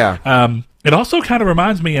Derby. Yeah. It also kind of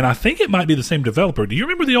reminds me, and I think it might be the same developer. Do you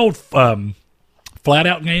remember the old Flat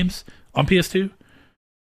Out games on PS2?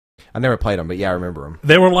 I never played them, but yeah, I remember them.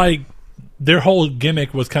 They were like, their whole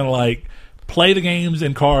gimmick was kind of like, play the games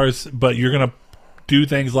in cars, but you're going to do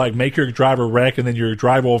things like make your driver wreck, and then your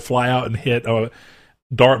driver will fly out and hit a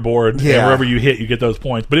dartboard, and wherever you hit, you get those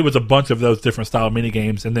points. But it was a bunch of those different style mini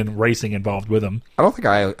games, and then racing involved with them. I don't think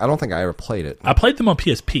I ever played it. I played them on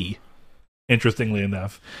PSP, interestingly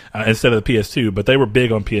enough, instead of the PS2. But they were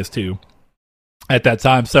big on PS2 at that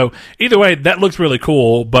time. So either way, that looks really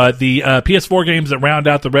cool. But the PS4 games that round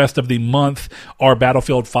out the rest of the month are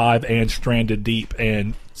Battlefield 5 and Stranded Deep.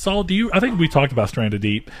 And Saul, I think we talked about Stranded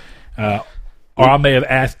Deep. Or I may have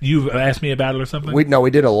asked me about it or something. We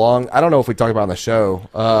did a long. I don't know if we talked about it on the show,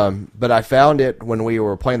 but I found it when we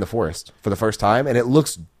were playing The Forest for the first time, and it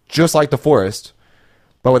looks just like The Forest,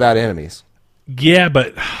 but without enemies. Yeah,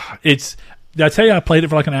 but did I tell you I played it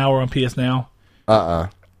for like an hour on PS Now?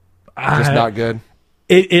 Just not good.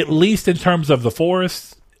 At least in terms of The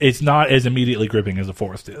Forest, it's not as immediately gripping as The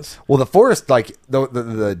Forest is. Well, The Forest, like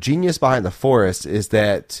the genius behind The Forest is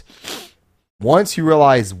that once you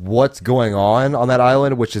realize what's going on that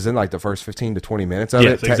island, which is in like the first 15 to 20 minutes of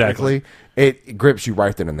it, technically, exactly. It grips you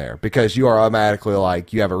right then and there because you are automatically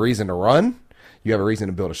like, you have a reason to run, you have a reason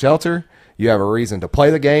to build a shelter, you have a reason to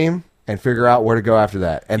play the game and figure out where to go after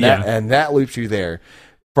that. And that loops you there.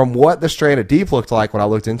 From what the Stranded Deep looked like when I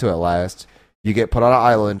looked into it last, you get put on an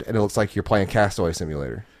island and it looks like you're playing Castaway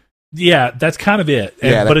Simulator. Yeah, that's kind of it.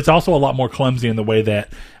 But it's also a lot more clumsy in the way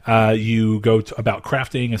that you go about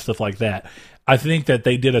crafting and stuff like that. I think that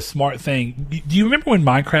they did a smart thing. Do you remember when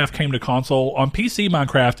Minecraft came to console? On PC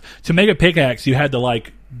Minecraft, to make a pickaxe, you had to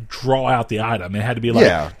like draw out the item. It had to be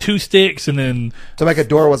like 2 sticks, and then to make a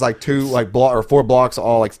door was like 4 blocks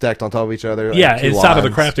all like stacked on top of each other. Yeah, inside of the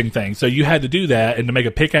crafting thing. So you had to do that, and to make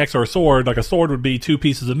a pickaxe or a sword, like a sword would be 2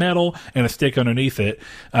 pieces of metal and a stick underneath it,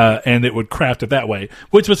 and it would craft it that way,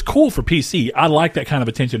 which was cool for PC. I like that kind of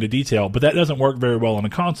attention to detail, but that doesn't work very well on a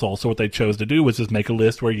console. So what they chose to do was just make a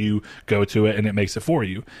list where you go to it and it makes it for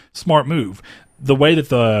you. Smart move. The way that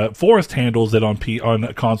the Forest handles it on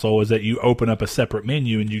a console is that you open up a separate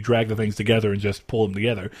menu and you drag the things together and just pull them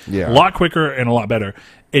together. Yeah. A lot quicker and a lot better.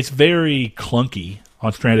 It's very clunky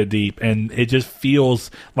on Stranded Deep, and it just feels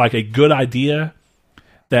like a good idea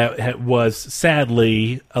that was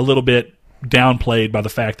sadly a little bit downplayed by the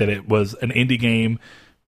fact that it was an indie game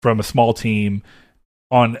from a small team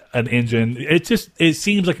on an engine. It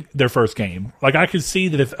seems like their first game. Like, I could see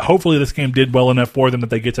that if hopefully this game did well enough for them that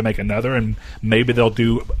they get to make another, and maybe they'll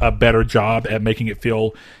do a better job at making it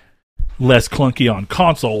feel less clunky on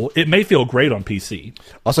console. It may feel great on PC.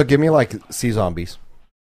 Also, give me like Sea Zombies.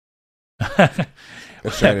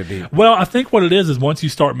 Well, I think what it is once you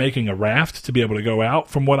start making a raft to be able to go out,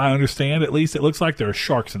 from what I understand, at least it looks like there are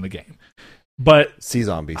sharks in the game. But Sea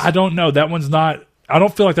Zombies. I don't know. That one's not. I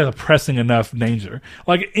don't feel like that's a pressing enough danger.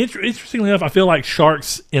 Like, interestingly enough, I feel like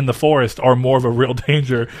sharks in the forest are more of a real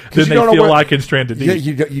danger than they feel like in Stranded Deep.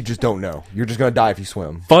 You just don't know. You're just going to die if you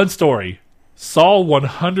swim. Fun story. Saul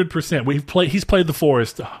 100%. He's played the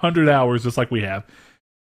forest 100 hours just like we have.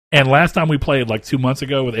 And last time we played, like 2 months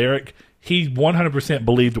ago with Eric, he 100%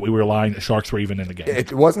 believed that we were lying that sharks were even in the game.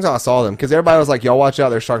 It wasn't until I saw them, because everybody was like, y'all watch out,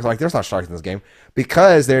 there's sharks. I'm like, there's not sharks in this game.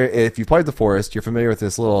 Because if you played the forest, you're familiar with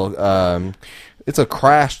this little, it's a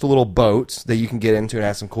crashed little boat that you can get into and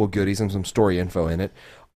has some cool goodies and some story info in it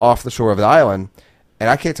off the shore of the island. And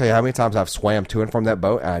I can't tell you how many times I've swam to and from that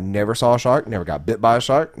boat, and I never saw a shark, never got bit by a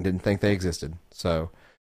shark, and didn't think they existed. So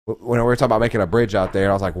when we were talking about making a bridge out there,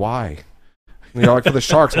 I was like, why? You know, like for the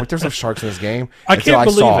sharks. I'm like, there's no sharks in this game. I Until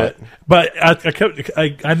can't saw believe it.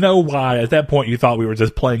 But I know why at that point you thought we were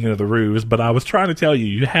just playing into the ruse, but I was trying to tell you,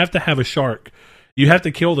 you have to have a shark. You have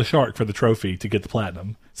to kill the shark for the trophy to get the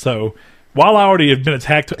platinum. So while I already have been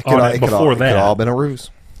attacked on it before that. It could have all been a ruse.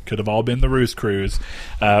 Could have all been the ruse cruise.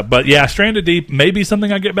 But yeah, Stranded Deep, maybe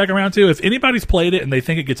something I get back around to. If anybody's played it and they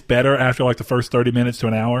think it gets better after like the first 30 minutes to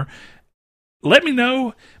an hour, let me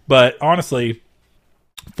know. But honestly,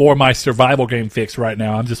 for my survival game fix right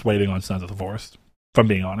now, I'm just waiting on Sons of the Forest, if I'm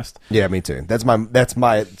being honest. Yeah, me too. That's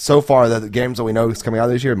my so far the games that we know is coming out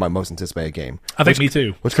this year, my most anticipated game. I think me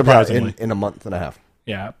too. Which comes out in a month and a half.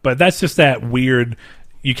 Yeah, but that's just that weird.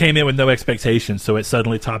 You came in with no expectations, so it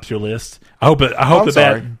suddenly tops your list. I hope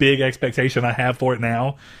that big expectation I have for it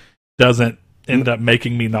now doesn't end up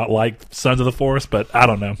making me not like Sons of the Forest. But I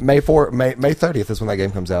don't know. May 30th is when that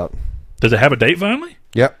game comes out. Does it have a date finally?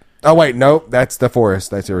 Yep. Oh wait, nope. That's the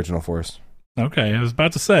Forest. That's the original Forest. Okay, I was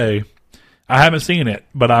about to say. I haven't seen it,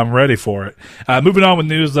 but I'm ready for it. Moving on with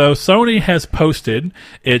news, though, Sony has posted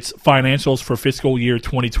its financials for fiscal year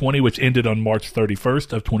 2020, which ended on March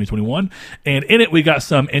 31st of 2021. And in it, we got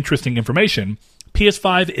some interesting information.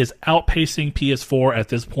 PS5 is outpacing PS4 at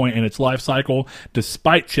this point in its life cycle,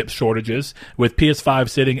 despite chip shortages, with PS5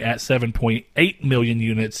 sitting at 7.8 million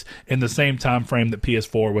units in the same time frame that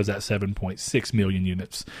PS4 was at 7.6 million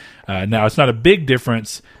units. Now, it's not a big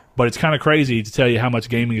difference, but it's kind of crazy to tell you how much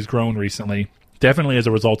gaming has grown recently, definitely as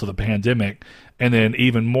a result of the pandemic, and then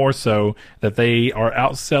even more so that they are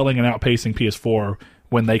outselling and outpacing PS4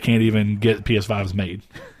 when they can't even get PS5s made.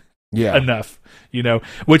 Yeah. Enough,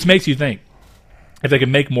 which makes you think, if they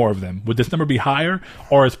can make more of them, would this number be higher?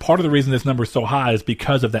 Or is part of the reason this number is so high is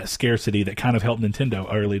because of that scarcity that kind of helped Nintendo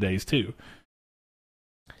early days too?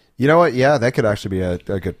 You know what? Yeah, that could actually be a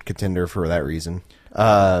good contender for that reason.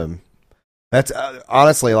 That's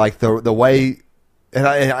honestly like the way,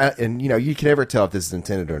 and you can never tell if this is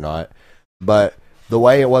intended or not, but the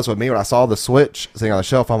way it was with me when I saw the Switch sitting on the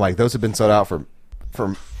shelf, I'm like, those have been sold out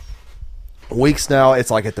for weeks now.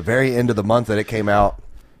 It's like at the very end of the month that it came out,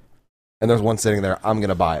 and there's one sitting there. I'm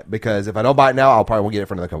gonna buy it because if I don't buy it now, I'll probably won't get it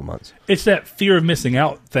for another couple months. It's that fear of missing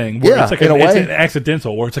out thing. Where yeah, it's like in a way, it's an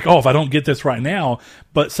accidental. Where it's like, oh, if I don't get this right now,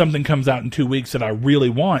 but something comes out in 2 weeks that I really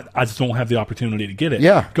want, I just won't have the opportunity to get it.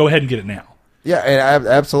 Yeah, go ahead and get it now. Yeah, and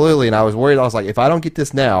absolutely. And I was worried. I was like, if I don't get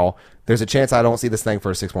this now, there's a chance I don't see this thing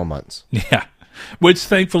for 6 more months. Yeah, which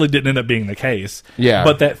thankfully didn't end up being the case. Yeah,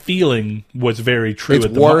 but that feeling was very true. It's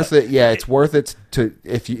worth it. Yeah, it's worth it to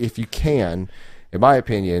if you can. In my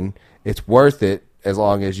opinion, it's worth it as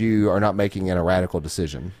long as you are not making a radical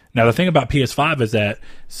decision. Now, the thing about PS5 is that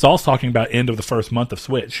Saul's talking about end of the first month of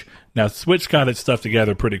Switch. Now, Switch got its stuff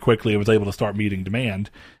together pretty quickly and was able to start meeting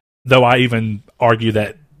demand. Though I even argue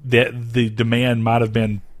that the demand might have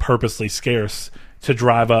been purposely scarce to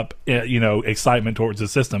drive up, excitement towards the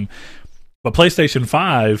system. But PlayStation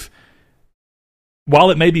 5, while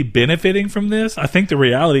it may be benefiting from this, I think the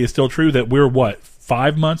reality is still true that we're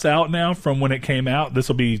 5 months out now from when it came out. This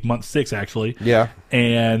will be month 6 actually. Yeah,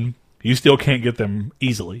 and you still can't get them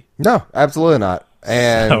easily. No, absolutely not.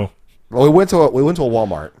 And we went to a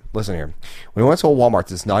Walmart. Listen here, we went to a Walmart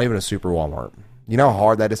that's not even a super Walmart. You know how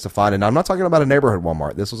hard that is to find, and I'm not talking about a neighborhood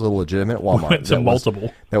Walmart. This was a legitimate Walmart. It's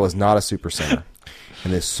multiple. That was not a super center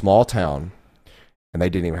in this small town, and they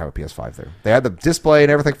didn't even have a PS5 there. They had the display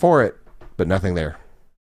and everything for it, but nothing there.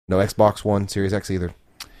 No Xbox One, Series X either.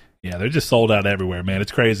 Yeah, they're just sold out everywhere, man.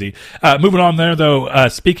 It's crazy. Moving on there, though,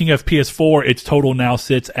 speaking of PS4, its total now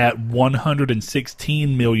sits at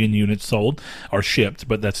 116 million units sold, or shipped,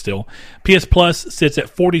 but that's still. PS Plus sits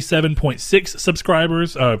at 47.6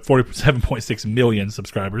 subscribers, 47.6 million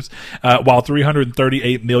subscribers, while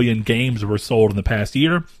 338 million games were sold in the past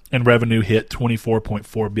year, and revenue hit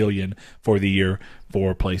 24.4 billion for the year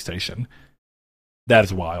for PlayStation. That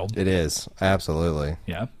is wild. It is. Absolutely.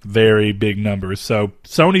 Yeah. Very big numbers. So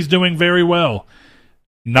Sony's doing very well.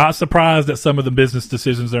 Not surprised at some of the business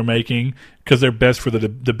decisions they're making because they're best for the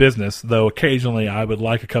business, though occasionally I would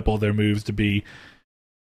like a couple of their moves to be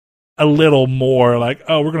a little more like,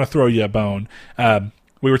 oh, we're going to throw you a bone.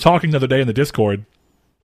 We were talking the other day in the Discord,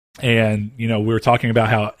 and we were talking about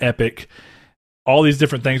how Epic, all these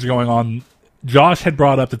different things are going on. Josh had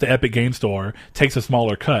brought up that the Epic Game Store takes a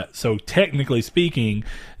smaller cut. So technically speaking,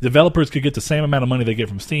 developers could get the same amount of money they get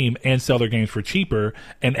from Steam and sell their games for cheaper,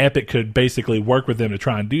 and Epic could basically work with them to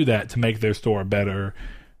try and do that to make their store better,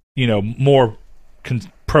 more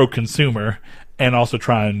pro-consumer, and also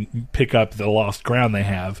try and pick up the lost ground they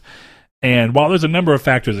have. And while there's a number of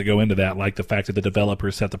factors that go into that, like the fact that the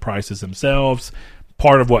developers set the prices themselves,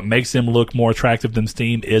 part of what makes them look more attractive than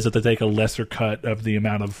Steam is that they take a lesser cut of the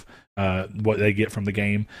amount of what they get from the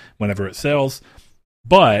game whenever it sells.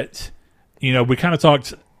 But, we kind of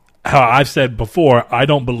talked how I've said before, I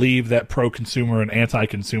don't believe that pro-consumer and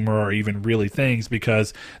anti-consumer are even really things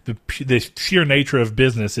because the sheer nature of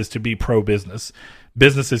business is to be pro-business.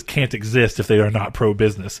 Businesses can't exist if they are not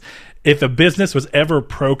pro-business. If a business was ever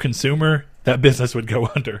pro-consumer, that business would go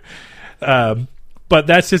under. But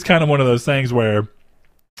that's just kind of one of those things where,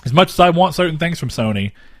 as much as I want certain things from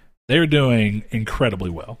Sony, they're doing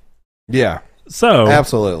incredibly well. Yeah. So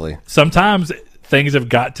absolutely. Sometimes things have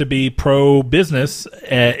got to be pro-business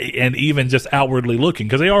and even just outwardly looking,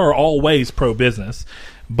 because they are always pro-business,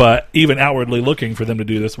 but even outwardly looking for them to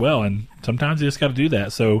do this well, and sometimes you just got to do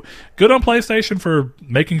that. So good on PlayStation for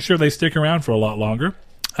making sure they stick around for a lot longer.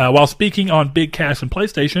 While speaking on big cash and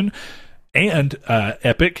PlayStation and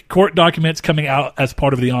Epic, court documents coming out as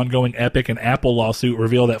part of the ongoing Epic and Apple lawsuit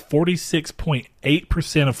reveal that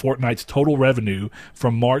 46.8% of Fortnite's total revenue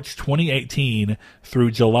from March 2018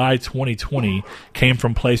 through July 2020 came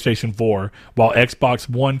from PlayStation 4, while Xbox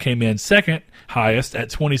One came in second highest at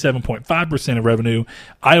 27.5% of revenue.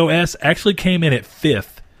 iOS actually came in at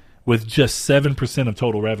fifth with just 7% of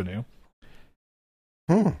total revenue.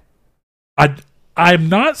 I'm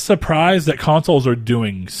not surprised that consoles are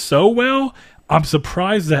doing so well. I'm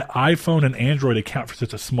surprised that iPhone and Android account for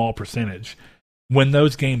such a small percentage when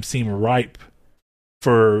those games seem ripe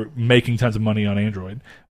for making tons of money on Android.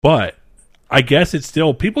 But I guess it's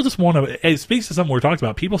still, people just want to, it speaks to something we're talking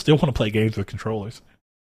about. People still want to play games with controllers.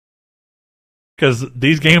 Because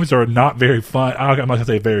these games are not very fun. I'm not going to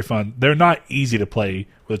say very fun. They're not easy to play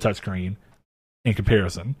with a touchscreen in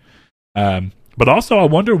comparison. But also, I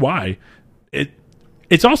wonder why.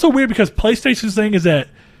 It's also weird because PlayStation's thing is that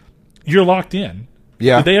you're locked in.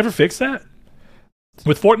 Yeah. Did they ever fix that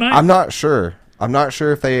with Fortnite? I'm not sure. I'm not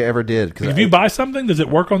sure if they ever did. If you buy something, does it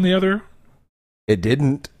work on the other? It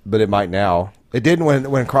didn't, but it might now. It didn't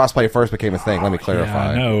when crossplay first became a thing. Let me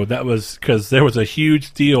clarify. Yeah, no, that was because there was a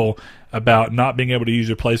huge deal about not being able to use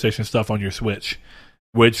your PlayStation stuff on your Switch,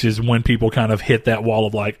 which is when people kind of hit that wall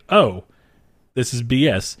of like, oh, this is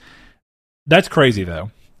BS. That's crazy,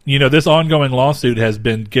 though. This ongoing lawsuit has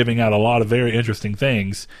been giving out a lot of very interesting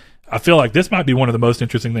things. I feel like this might be one of the most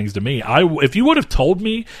interesting things to me. If you would have told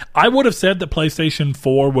me, I would have said that PlayStation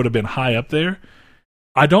 4 would have been high up there.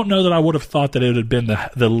 I don't know that I would have thought that it would have been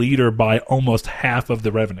the leader by almost half of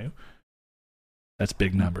the revenue. That's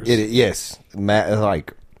big numbers. Yes.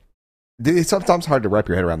 Like, it's sometimes hard to wrap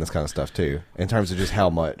your head around this kind of stuff, too, in terms of just how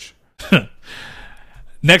much.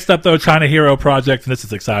 Next up, though, China Hero Project, and this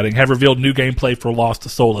is exciting, have revealed new gameplay for Lost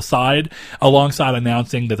Soul Aside, alongside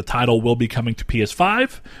announcing that the title will be coming to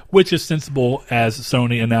PS5, which is sensible as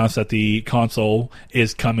Sony announced that the console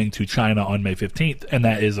is coming to China on May 15th, and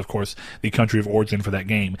that is, of course, the country of origin for that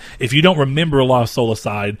game. If you don't remember Lost Soul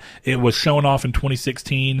Aside, it was shown off in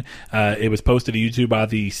 2016. It was posted to YouTube by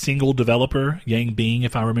the single developer, Yang Bing,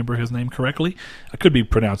 if I remember his name correctly. I could be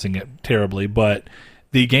pronouncing it terribly, but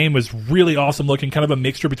the game was really awesome looking, kind of a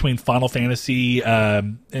mixture between Final Fantasy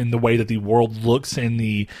in the way that the world looks and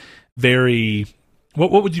the very,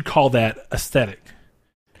 what would you call that aesthetic?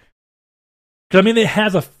 Because, I mean, it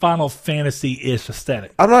has a Final Fantasy-ish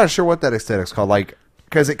aesthetic. I'm not sure what that aesthetic's called, like,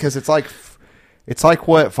 because it's like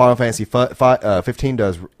what Final Fantasy 15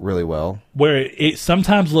 does really well. Where it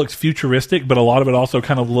sometimes looks futuristic, but a lot of it also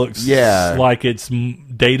kind of looks like it's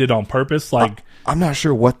dated on purpose, like... I'm not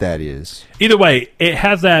sure what that is. Either way, it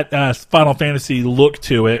has that Final Fantasy look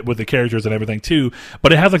to it with the characters and everything too,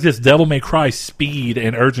 but it has like this Devil May Cry speed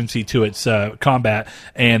and urgency to its combat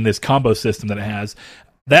and this combo system that it has.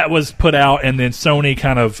 That was put out, and then Sony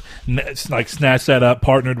kind of snatched that up,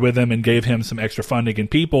 partnered with him, and gave him some extra funding and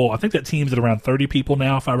people. I think that team's at around 30 people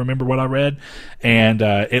now, if I remember what I read, and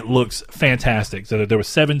it looks fantastic. So there was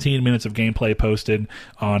 17 minutes of gameplay posted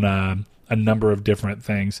on a number of different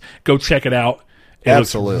things. Go check it out. It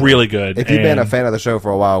Absolutely. Looks really good. If you've been a fan of the show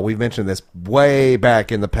for a while, we've mentioned this way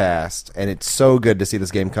back in the past, and it's so good to see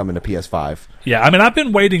this game come into PS5. Yeah, I mean, I've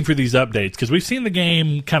been waiting for these updates because we've seen the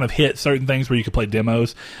game kind of hit certain things where you could play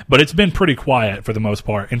demos, but it's been pretty quiet for the most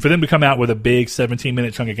part. And for them to come out with a big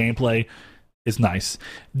 17-minute chunk of gameplay is nice.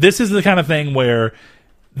 This is the kind of thing where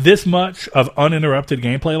this much of uninterrupted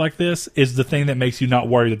gameplay like this is the thing that makes you not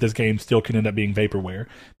worry that this game still can end up being vaporware.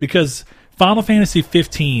 Because Final Fantasy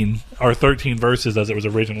 15, or 13 Versus as it was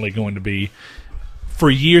originally going to be, for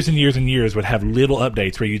years and years and years would have little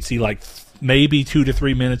updates where you'd see like maybe 2 to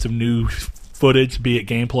 3 minutes of new footage, be it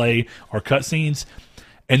gameplay or cutscenes,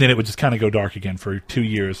 and then it would just kind of go dark again for 2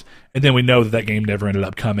 years. And then we know that game never ended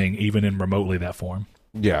up coming even in remotely that form.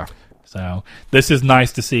 Yeah. So this is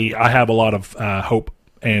nice to see. I have a lot of hope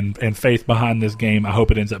and faith behind this game. I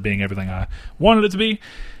hope it ends up being everything I wanted it to be.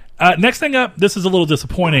 Next thing up, this is a little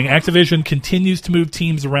disappointing. Activision continues to move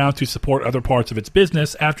teams around to support other parts of its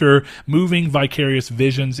business after moving Vicarious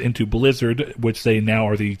Visions into Blizzard, which they now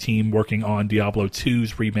are the team working on Diablo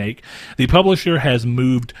 2's remake. The publisher has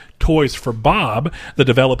moved Toys for Bob, the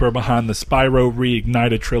developer behind the Spyro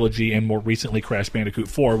Reignited trilogy and more recently Crash Bandicoot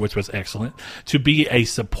 4, which was excellent, to be a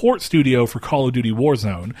support studio for Call of Duty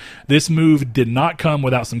Warzone. This move did not come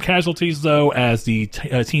without some casualties, though, as the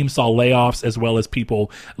team saw layoffs as well as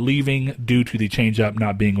people leaving due to the change-up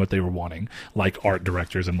not being what they were wanting, like art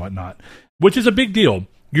directors and whatnot, which is a big deal.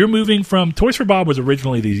 You're moving from... Toys for Bob was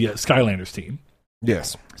originally the Skylanders team.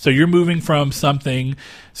 Yes. So you're moving from something...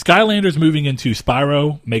 Skylanders moving into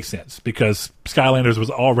Spyro makes sense, because Skylanders was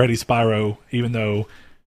already Spyro, even though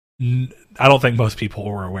I don't think most people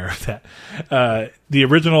were aware of that. The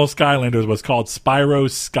original Skylanders was called Spyro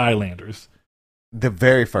Skylanders. The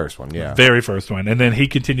very first one, yeah. Very first one. And then he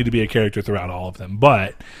continued to be a character throughout all of them.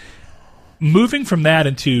 But moving from that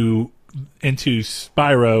into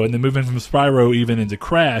Spyro, and then moving from Spyro even into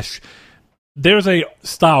Crash, there's a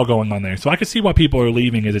style going on there. So I can see why people are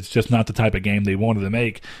leaving, as it's just not the type of game they wanted to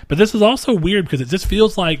make. But this is also weird because it just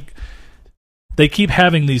feels like they keep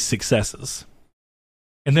having these successes.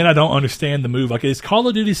 And then I don't understand the move. Like, is Call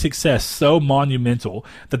of Duty's success so monumental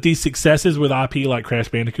that these successes with IP like Crash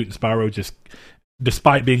Bandicoot and Spyro just,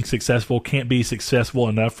 despite being successful, can't be successful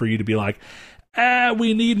enough for you to be like,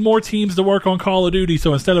 we need more teams to work on Call of Duty,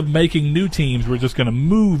 so instead of making new teams, we're just going to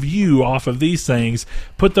move you off of these things,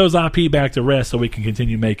 put those IP back to rest so we can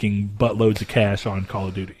continue making buttloads of cash on Call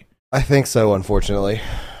of Duty. I think so, unfortunately.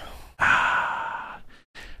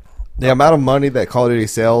 The amount of money that Call of Duty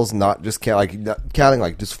sells, not just counting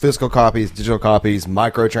like just physical copies, digital copies,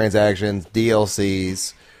 microtransactions,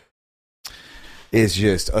 DLCs, is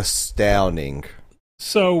just astounding.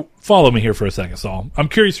 So, follow me here for a second, Saul. I'm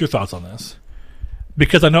curious your thoughts on this.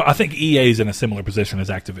 Because I think EA is in a similar position as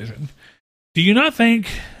Activision. Do you not think,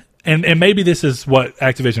 and maybe this is what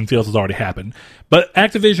Activision feels has already happened, but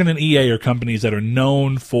Activision and EA are companies that are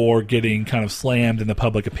known for getting kind of slammed in the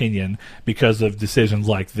public opinion because of decisions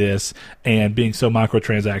like this and being so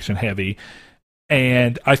microtransaction heavy.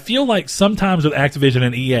 And I feel like sometimes with Activision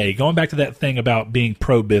and EA, going back to that thing about being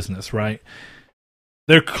pro-business, right?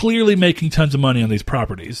 They're clearly making tons of money on these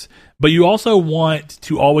properties, but you also want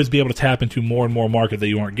to always be able to tap into more and more market that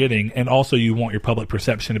you aren't getting, and also you want your public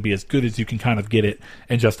perception to be as good as you can kind of get it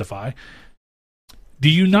and justify. Do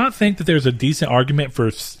you not think that there's a decent argument for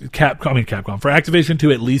Capcom, for Activision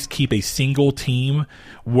to at least keep a single team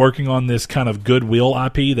working on this kind of goodwill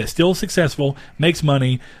IP that's still successful, makes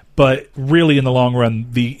money, but really in the long run,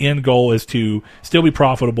 the end goal is to still be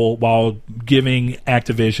profitable while giving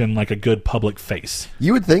Activision like a good public face?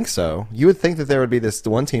 You would think so. You would think that there would be this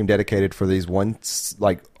one team dedicated for these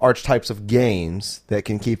like archetypes of games that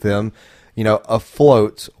can keep them,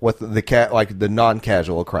 afloat with the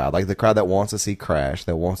non-casual crowd, like the crowd that wants to see Crash,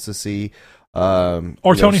 that wants to see Tony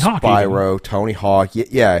Hawk, Spyro, even. Tony Hawk,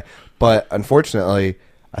 yeah. But unfortunately,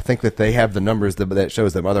 I think that they have the numbers that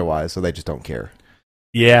shows them otherwise, so they just don't care.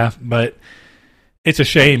 Yeah, but it's a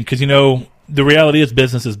shame because, the reality is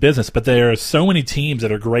business, but there are so many teams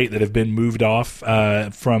that are great that have been moved off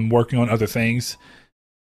from working on other things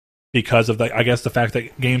because of the fact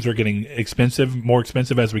that games are getting more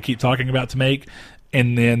expensive as we keep talking about to make,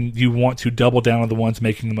 and then you want to double down on the ones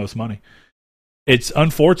making the most money. It's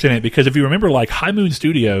unfortunate because if you remember, like High Moon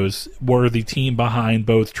Studios were the team behind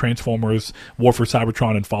both Transformers, War for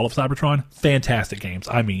Cybertron, and Fall of Cybertron. Fantastic games.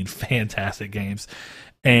 I mean, fantastic games.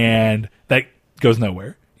 And that goes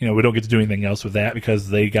nowhere. We don't get to do anything else with that because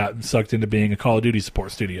they got sucked into being a Call of Duty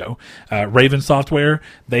support studio. Raven Software,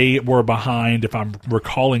 they were behind, if I'm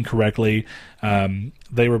recalling correctly,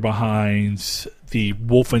 they were behind the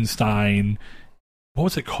Wolfenstein. What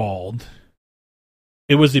was it called?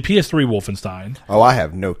 It was the PS3 Wolfenstein. Oh, I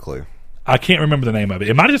have no clue. I can't remember the name of it.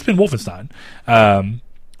 It might have just been Wolfenstein.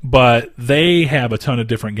 But they have a ton of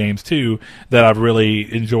different games, too, that I've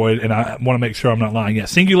really enjoyed, and I want to make sure I'm not lying. Yeah,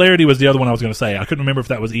 Singularity was the other one I was going to say. I couldn't remember if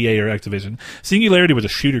that was EA or Activision. Singularity was a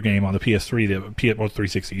shooter game on the PS3, the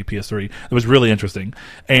 360, PS3. It was really interesting.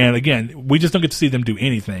 And, again, we just don't get to see them do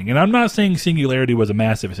anything. And I'm not saying Singularity was a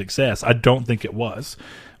massive success. I don't think it was.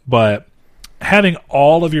 But having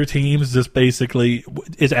all of your teams just basically...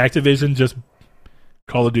 Is Activision just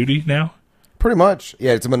Call of Duty now? Pretty much.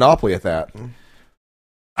 Yeah, it's a monopoly at that.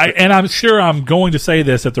 And I'm sure I'm going to say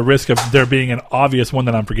this at the risk of there being an obvious one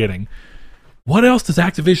that I'm forgetting. What else does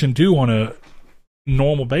Activision do on a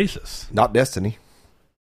normal basis? Not Destiny.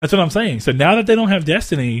 That's what I'm saying. So now that they don't have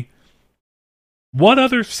Destiny, what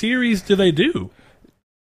other series do they do?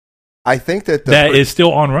 I think that that is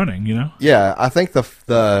still on running. Yeah, I think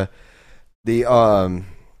the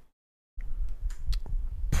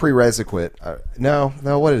prerequisite. No,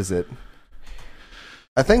 what is it?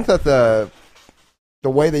 I think that the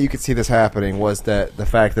way that you could see this happening was that the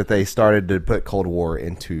fact that they started to put Cold War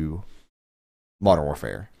into Modern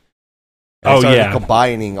Warfare. And started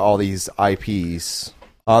combining all these IPs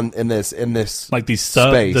in this like these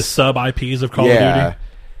space. the sub IPs of Call of Duty.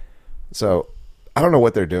 So I don't know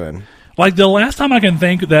what they're doing. Like the last time I can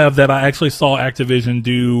think that I actually saw Activision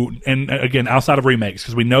do, and again outside of remakes,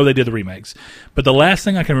 because we know they did the remakes, but the last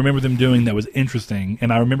thing I can remember them doing that was interesting,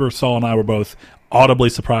 and I remember Saul and I were both audibly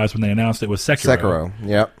surprised when they announced it, was Sekiro.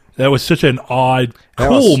 Yep. That was such an odd,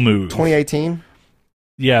 cool move. 2018.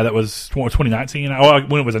 Yeah, that was 2019. Well,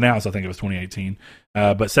 when it was announced, I think it was 2018.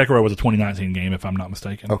 But Sekiro was a 2019 game, if I'm not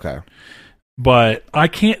mistaken. Okay. But I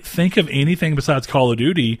can't think of anything besides Call of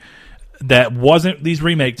Duty that wasn't these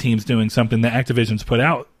remake teams doing something that Activision's put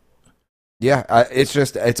out. Yeah,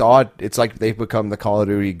 it's odd. It's like they've become the Call of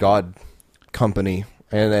Duty god company,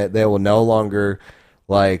 and that they will no longer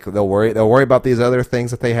they'll worry about these other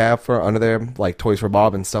things that they have for under there, like Toys for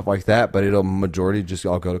Bob and stuff like that. But it'll majority just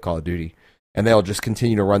all go to Call of Duty, and they'll just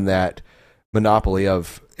continue to run that monopoly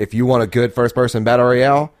of, if you want a good first person battle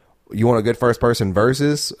royale, you want a good first person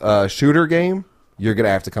versus shooter game, you're gonna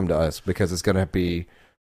have to come to us, because it's gonna be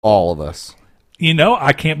all of us.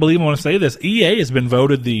 I can't believe I want to say this. EA has been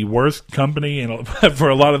voted the worst company for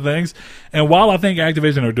a lot of things. And while I think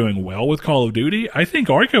Activision are doing well with Call of Duty, I think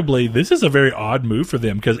arguably this is a very odd move for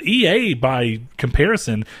them, because EA, by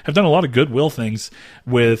comparison, have done a lot of goodwill things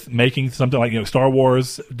with making something like Star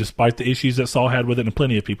Wars, despite the issues that Saul had with it, and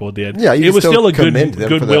plenty of people did. Yeah, it was still a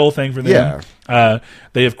goodwill thing for them. Yeah.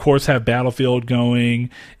 They, of course, have Battlefield going.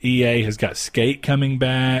 EA has got Skate coming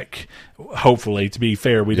back. Hopefully, to be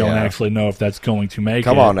fair, we don't actually know if that's going to make it.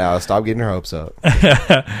 Come on now, stop getting your hopes up.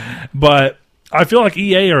 But I feel like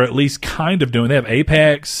EA are at least kind of doing. They have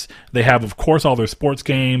Apex. They have, of course, all their sports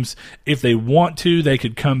games. If they want to, they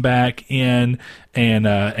could come back in and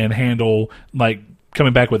handle, like,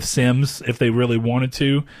 coming back with Sims if they really wanted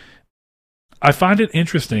to. I find it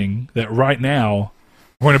interesting that right now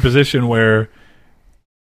we're in a position where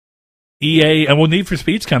EA, and Need for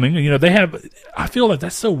Speed's coming. They have. I feel like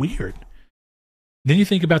that's so weird. Then you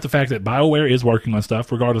think about the fact that BioWare is working on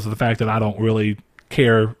stuff, regardless of the fact that I don't really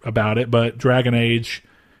care about it, but Dragon Age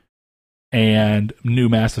and new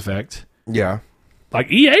Mass Effect. Yeah.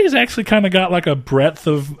 Like, EA has actually kind of got like a breadth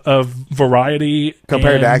of variety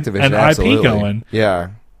compared to Activision and absolutely. IP going.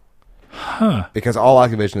 Yeah. Huh. Because all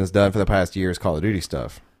Activision has done for the past year is Call of Duty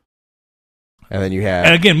stuff. And then you have...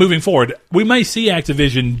 And again, moving forward, we may see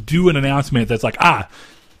Activision do an announcement that's like,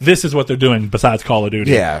 this is what they're doing besides Call of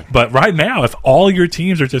Duty. Yeah. But right now, if all your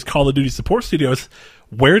teams are just Call of Duty support studios,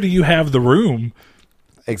 where do you have the room?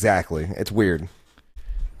 Exactly. It's weird.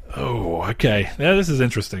 Oh, okay. Yeah, this is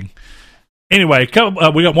interesting. Anyway,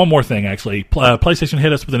 we got one more thing, actually. PlayStation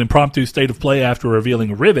hit us with an impromptu state of play after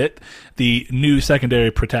revealing Rivet, the new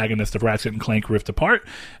secondary protagonist of Ratchet & Clank Rift Apart.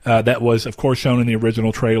 That was, of course, shown in the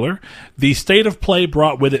original trailer. The state of play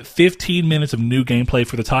brought with it 15 minutes of new gameplay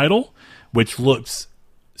for the title, which looks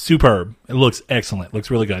superb. It looks excellent. It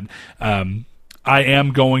looks really good. I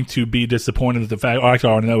am going to be disappointed at the fact, actually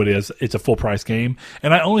I already know it is, it's a full price game.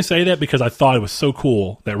 And I only say that because I thought it was so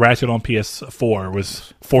cool that Ratchet on PS4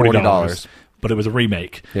 was $40. But it was a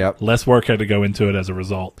remake. Yep. Less work had to go into it as a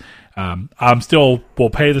result. I'm still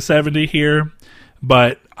will pay the $70 here,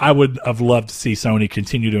 but I would have loved to see Sony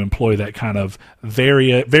continue to employ that kind of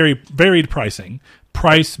very varied pricing.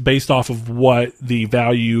 Price based off of what the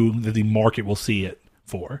value that the market will see it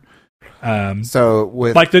for. So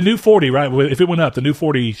with like the new 40, right? If it went up, the new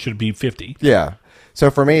 40 should be 50. Yeah.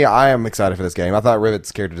 So for me, I am excited for this game. I thought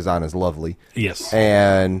Rivet's character design is lovely. Yes.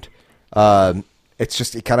 And it's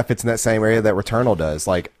just, it kind of fits in that same area that Returnal does.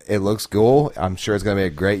 Like, it looks cool. I'm sure it's going to be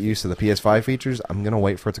a great use of the PS5 features. I'm going to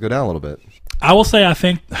wait for it to go down a little bit. I will say, I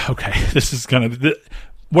think, okay, this is going to,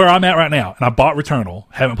 where I'm at right now, and I bought Returnal,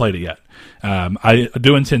 haven't played it yet. I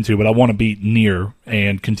do intend to, but I want to beat Nier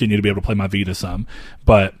and continue to be able to play my Vita some.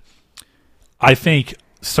 But I think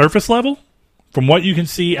surface level, from what you can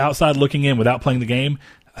see outside looking in without playing the game,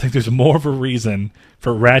 I think there's more of a reason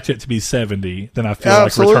for Ratchet to be 70 than I feel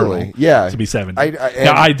like Returnal to be 70.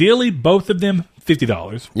 Now, ideally, both of them,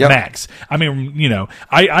 $50 max. I mean, you know,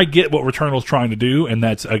 I get what Returnal's trying to do, and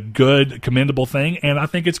that's a good, commendable thing. And I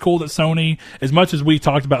think it's cool that Sony, as much as we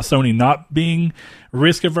talked about Sony not being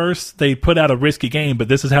risk averse, they put out a risky game, but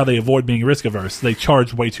this is how they avoid being risk averse. They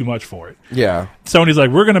charge way too much for it. Yeah. Sony's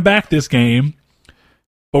like, we're going to back this game,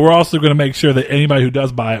 But we're also going to make sure that anybody who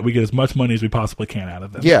does buy it, we get as much money as we possibly can out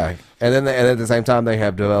of them. Yeah, and then and at the same time, they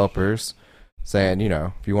have developers saying,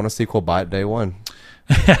 if you want a sequel, buy it day one.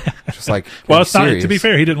 Just like, well, it's not. To be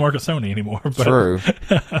fair, he didn't work at Sony anymore. But true.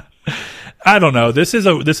 I don't know. This is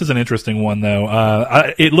an interesting one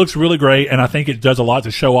though. It looks really great, and I think it does a lot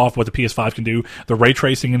to show off what the PS5 can do. The ray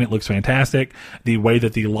tracing in it looks fantastic. The way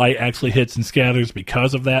that the light actually hits and scatters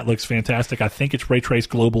because of that looks fantastic. I think it's ray traced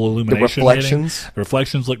global illumination. The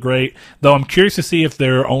reflections look great. Though I'm curious to see if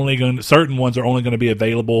certain ones are only going to be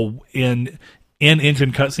available in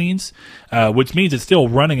in-engine cutscenes, which means it's still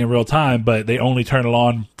running in real time, but they only turn it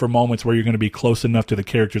on for moments where you're going to be close enough to the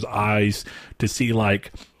character's eyes to see,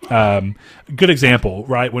 like, good example,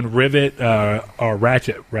 right? When Rivet, or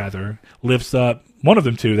Ratchet, rather, lifts up, one of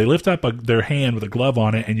them two, they lift up their hand with a glove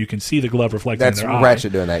on it, and you can see the glove reflecting in their eye. That's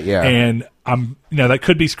Ratchet doing that, yeah. And that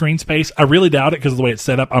could be screen space. I really doubt it because of the way it's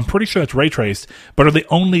set up. I'm pretty sure it's ray traced, but are they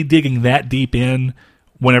only digging that deep in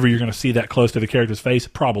whenever you're going to see that close to the character's face?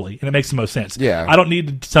 Probably. And it makes the most sense. Yeah. I don't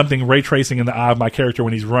need something ray tracing in the eye of my character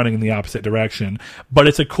when he's running in the opposite direction, but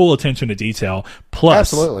it's a cool attention to detail. Plus,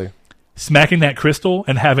 absolutely, smacking that crystal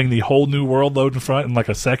and having the whole new world load in front in like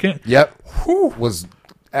a second. Yep. Was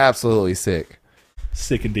absolutely sick.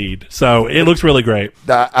 Sick indeed. So it looks really great.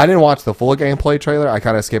 I didn't watch the full gameplay trailer. I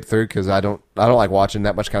kind of skipped through because I don't like watching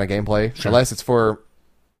that much kind of gameplay, sure, unless it's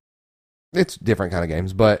different kind of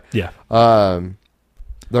games. But yeah,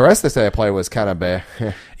 the rest of the state of play was kind of bad.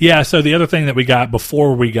 Yeah. So the other thing that we got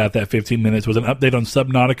before we got that 15 minutes was an update on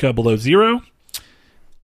Subnautica Below Zero.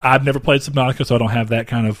 I've never played Subnautica, so I don't have that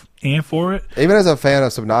kind of for it. Even as a fan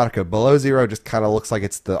of Subnautica, Below Zero just kind of looks like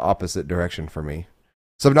it's the opposite direction for me.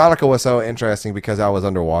 Subnautica was so interesting because I was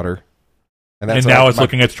underwater. And now it's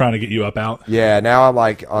looking at trying to get you up out. Yeah, now I'm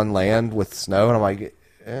like on land with snow, and I'm like,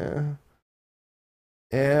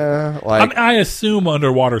 like I assume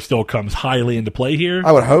underwater still comes highly into play here.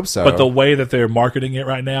 I would hope so. But the way that they're marketing it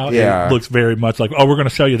right now, yeah, it looks very much like, we're going to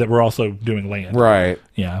show you that we're also doing land. Right.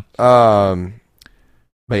 Yeah.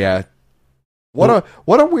 But yeah, what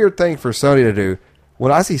a weird thing for Sony to do.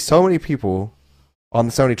 When I see so many people on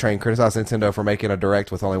the Sony train criticize Nintendo for making a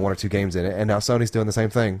Direct with only 1 or 2 games in it, and now Sony's doing the same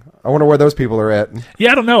thing. I wonder where those people are at.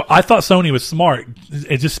 Yeah, I don't know. I thought Sony was smart.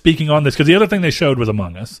 It's just speaking on this, because the other thing they showed was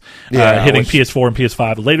Among Us, hitting PS4 and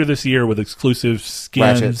PS5 later this year with exclusive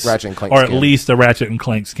skins, Ratchet and Clank or at skin. least a Ratchet and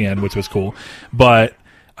Clank skin, which was cool. But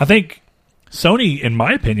I think Sony, in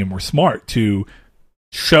my opinion, were smart to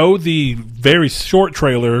show the very short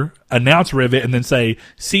trailer, announce Rivet, and then say,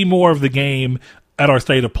 see more of the game at our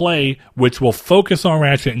state of play, which will focus on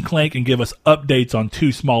Ratchet and Clank and give us updates on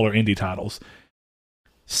 2 smaller indie titles.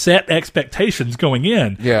 Set expectations going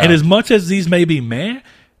in. Yeah. And as much as these may be meh,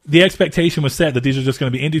 the expectation was set that these are just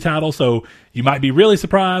going to be indie titles, so you might be really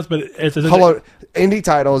surprised, but indie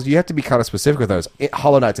titles, you have to be kind of specific with those.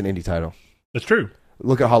 Hollow Knight's an indie title. That's true.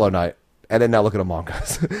 Look at Hollow Knight. And then now look at Among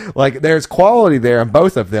Us. Like, there's quality there in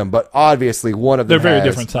both of them, but obviously one of them They're very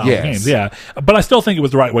different style games, yeah. But I still think it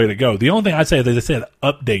was the right way to go. The only thing I'd say is they said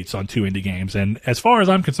updates on 2 indie games. And as far as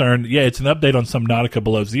I'm concerned, yeah, it's an update on Subnautica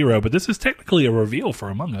Below Zero, but this is technically a reveal for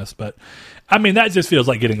Among Us. But, I mean, that just feels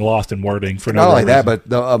like getting lost in wording for no reason. Not only that, reason. but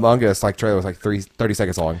the Among Us trailer was like 30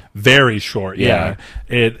 seconds long. Very short, yeah.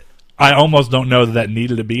 I almost don't know that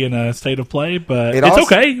needed to be in a state of play, but it's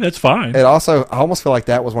okay. That's fine. I almost feel like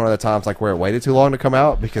that was one of the times like where it waited too long to come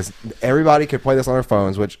out, because everybody could play this on their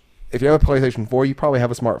phones, which if you have a PlayStation 4, you probably have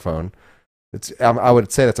a smartphone. I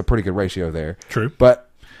would say that's a pretty good ratio there. True. But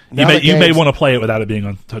you may want to play it without it being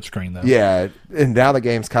on touchscreen, though. Yeah, and now the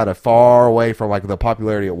game's kind of far away from like the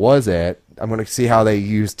popularity it was at. I'm going to see how they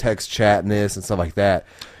use text chat in this and stuff like that.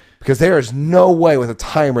 Because there is no way with a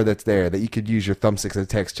timer that's there that you could use your thumbsticks and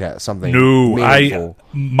text chat something meaningful.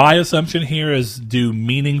 My assumption here is do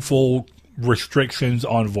meaningful restrictions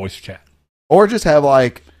on voice chat, or just have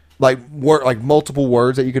like multiple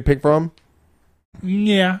words that you could pick from.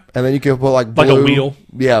 Yeah, and then you could put like blue, a wheel.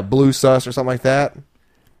 Yeah, blue sus or something like that.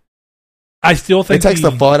 I still think it takes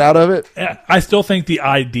the fun out of it. I still think the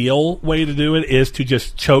ideal way to do it is to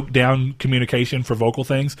just choke down communication for vocal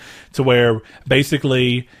things, to where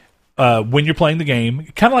basically when you're playing the game,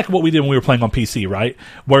 kind of like what we did when we were playing on PC, right?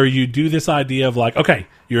 Where you do this idea of like, okay,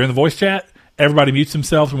 you're in the voice chat, everybody mutes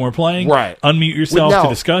themselves when we're playing, right? Unmute yourself to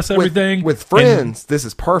discuss everything. With friends, this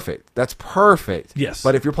is perfect. That's perfect. Yes.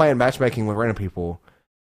 But if you're playing matchmaking with random people,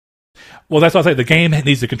 well, that's what I say. The game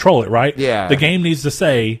needs to control it, right? Yeah. The game needs to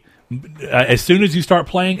say, as soon as you start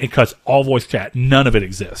playing, it cuts all voice chat. None of it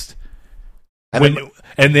exists.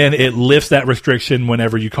 And then it lifts that restriction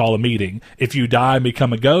whenever you call a meeting. If you die and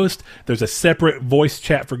become a ghost, there's a separate voice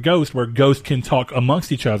chat for ghosts where ghosts can talk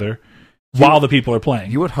amongst each other while the people are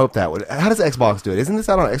playing. You would hope that would. How does Xbox do it? Isn't this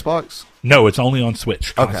out on Xbox? No, it's only on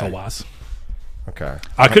Switch console-wise. Okay.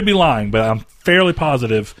 I could be lying, but I'm fairly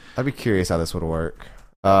positive. I'd be curious how this would work.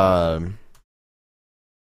 I'm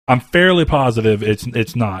fairly positive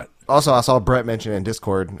it's not. Also, I saw Brett mention in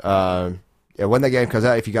Discord, when that game comes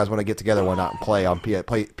out, if you guys want to get together one night and play on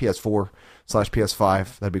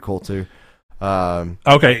PS4/PS5, that'd be cool too.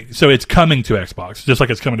 Okay, so it's coming to Xbox, just like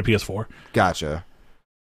it's coming to PS4. Gotcha.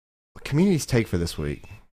 Community's take for this week.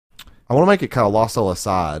 I want to make it kind of Lost Soul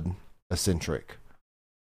Aside eccentric.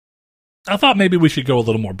 I thought maybe we should go a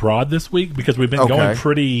little more broad this week because we've been going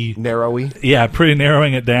pretty narrowy. Yeah, pretty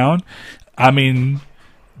narrowing it down. I mean,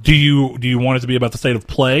 do you want it to be about the state of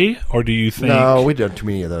play, or do you think? No, we've done too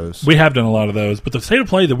many of those. We have done a lot of those, but the state of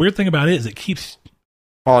play. The weird thing about it is it keeps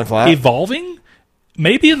falling flat, evolving.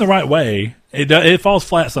 Maybe in the right way. It falls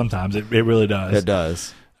flat sometimes. It really does. It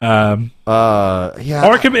does. Yeah.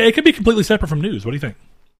 Or it could be completely separate from news. What do you think?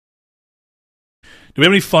 Do we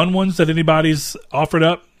have any fun ones that anybody's offered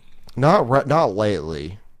up? Not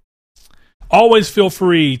lately. Always feel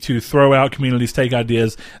free to throw out community's take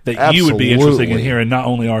ideas that you would be interested in hearing, not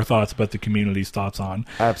only our thoughts, but the community's thoughts on.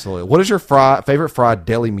 Absolutely. What is your favorite fried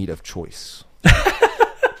deli meat of choice?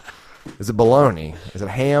 Is it bologna? Is it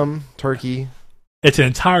ham, turkey? It's an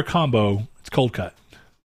entire combo. It's cold cut.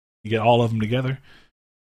 You get all of them together.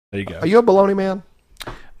 There you go. Are you a bologna man?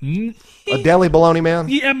 A deli bologna man?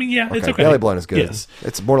 Yeah, I mean, yeah, okay. It's okay. Deli bologna is good. Yes.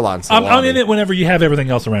 It's borderline salami. I'm in it whenever you have everything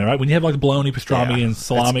else around, right? When you have like bologna, pastrami, and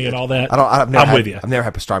salami and all that. I'm with you. I've never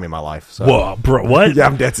had pastrami in my life. So. Whoa, bro, what? Yeah,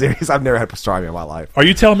 I'm dead serious. I've never had pastrami in my life. Are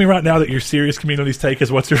you telling me right now that your serious community's take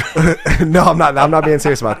is what's your... No, I'm not. I'm not being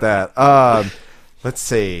serious about that. Let's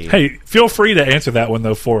see. Hey, feel free to answer that one,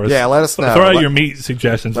 though, for us. Yeah, let us know. Throw out your meat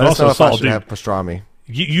suggestions. Let us know if I should have pastrami.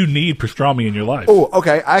 You need pastrami in your life. Oh,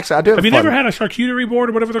 okay. Actually, I do. Have you never had a charcuterie board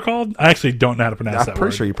or whatever they're called? I actually don't know how to pronounce that word. I'm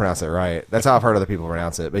pretty sure you pronounce it right. That's how I've heard other people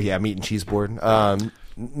pronounce it. But yeah, meat and cheese board.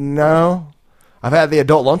 No. I've had the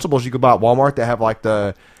adult Lunchables you could buy at Walmart that have like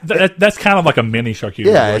the... That's kind of like a mini charcuterie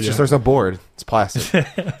board. It's just there's no board. It's plastic.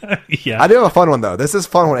 Yeah. I do have a fun one, though. This is a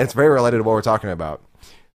fun one. It's very related to what we're talking about.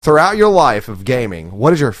 Throughout your life of gaming,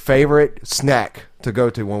 what is your favorite snack to go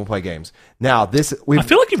to when we play games? Now, I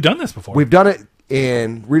feel like you've done this before. We've done it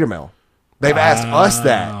in Reader Mail. They've asked us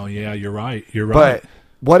that. Oh, yeah, you're right. You're But right.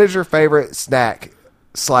 what is your favorite snack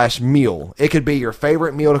 /meal? It could be your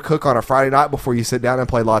favorite meal to cook on a Friday night before you sit down and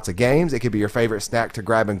play lots of games. It could be your favorite snack to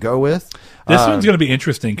grab and go with. This one's going to be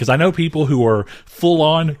interesting because I know people who are full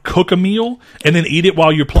on cook a meal and then eat it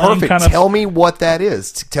while you're playing. Perfect. Tell me what that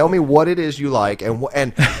is. Tell me what it is you like, and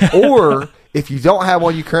or if you don't have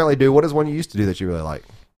one you currently do, what is one you used to do that you really like?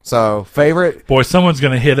 So, favorite... Boy, someone's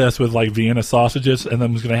going to hit us with, like, Vienna sausages, and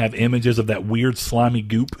then going to have images of that weird slimy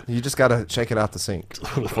goop. You just got to shake it out the sink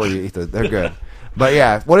before you eat They're good. But,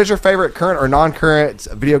 yeah, what is your favorite current or non-current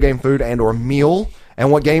video game food and or meal,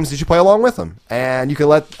 and what games did you play along with them? And you can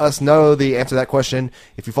let us know the answer to that question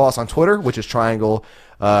if you follow us on Twitter, which is Triangle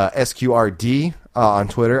SQRD on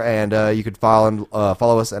Twitter, and you could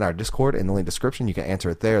follow us in our Discord in the link description. You can answer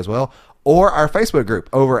it there as well. Or our Facebook group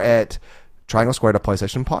over at... Triangle Squared, a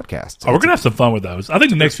PlayStation podcast. Oh, we're gonna have some fun with those. I think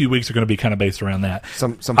the next few weeks are going to be kind of based around that.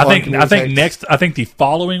 I think the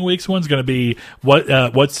following week's one's going to be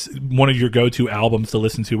what's one of your go-to albums to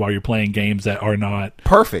listen to while you're playing games that are not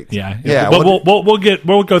perfect. Yeah. But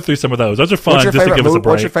we'll go through some of those. Those are fun just to give us a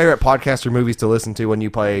break. What's your favorite podcast or movies to listen to when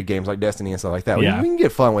you play games like Destiny and stuff like that? Yeah. We can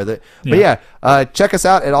get fun with it. But check us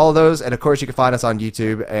out at all of those, and of course you can find us on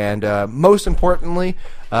YouTube, and most importantly,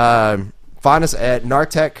 find us at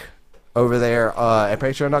Nartech over there at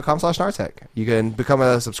patreon.com/Nartech. You can become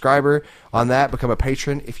a subscriber on that, become a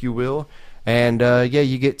patron, if you will. And,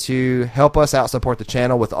 you get to help us out, support the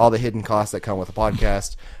channel with all the hidden costs that come with the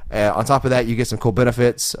podcast. On top of that, you get some cool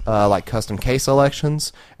benefits like custom case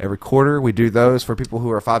selections. Every quarter, we do those for people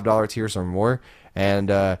who are $5 tiers or more.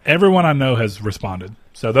 And everyone I know has responded.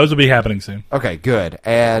 So those will be happening soon. Okay, good.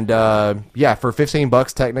 And, for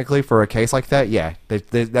 $15 technically for a case like that,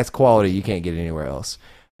 that's quality you can't get anywhere else.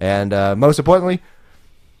 And most importantly,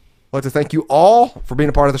 I'd like to thank you all for being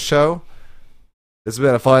a part of the show. This has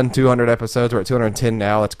been a fun 200 episodes. We're at 210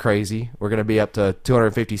 now. That's crazy. We're going to be up to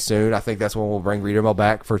 250 soon. I think that's when we'll bring Reader Mail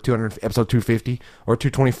back for episode 250 or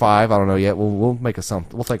 225. I don't know yet. We'll make a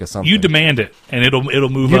something. We'll think of something. You demand it, and it'll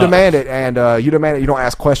move. You up. demand it, and you demand it. You don't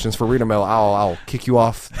ask questions for Reader Mail. I'll kick you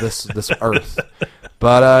off this earth.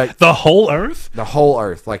 But the whole earth. The whole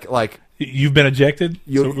earth. Like you've been ejected.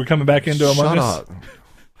 So we're coming back into Among Us. Shut up.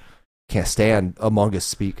 Can't stand Among Us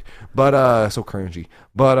speak, but so cringy.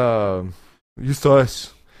 But used to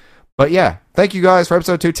us. But yeah, thank you guys for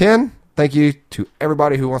episode 210. Thank you to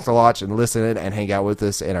everybody who wants to watch and listen and hang out with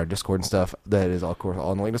us in our Discord and stuff. That is, of course,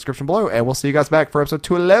 all in the link description below. And we'll see you guys back for episode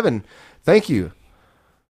 211. Thank you.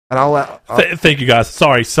 And I'll thank you guys.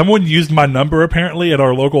 Sorry, someone used my number apparently at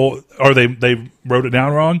our local, or they wrote it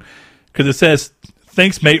down wrong because it says,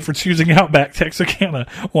 "Thanks, mate, for choosing Outback Texarkana.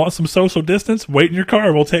 Want some social distance? Wait in your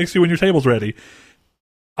car. We'll text you when your table's ready."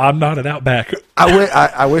 I'm not at Outback.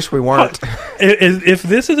 I wish we weren't. If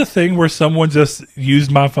this is a thing where someone just used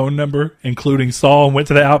my phone number, including Saul, and went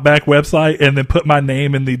to the Outback website and then put my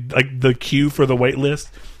name in the queue for the wait list,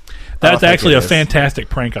 that's actually a fantastic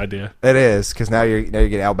prank idea. It is, because now you're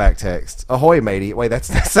getting Outback text. Ahoy, matey. Wait, that's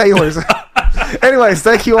sailors. Anyways,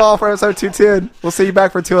 thank you all for episode 210. We'll see you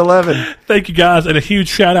back for 211. Thank you, guys, and a huge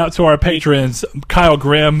shout-out to our patrons, Kyle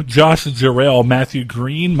Grimm, Josh Jarrell, Matthew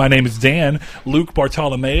Green, my name is Dan, Luke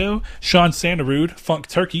Bartolomeo, Sean Sanderud, Funk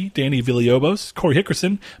Turkey, Danny Villalobos, Corey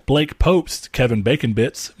Hickerson, Blake Popst, Kevin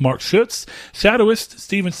Baconbits, Mark Schutz, Shadowist,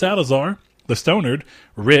 Steven Salazar, The Stonard,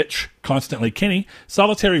 Rich, Constantly Kenny,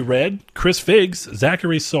 Solitary Red, Chris Figs,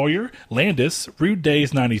 Zachary Sawyer, Landis, Rude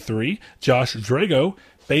Days 93, Josh Drago,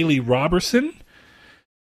 Bailey Robertson,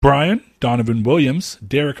 Brian, Donovan Williams,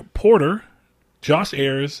 Derek Porter, Josh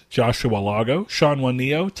Ayers, Joshua Lago, Sean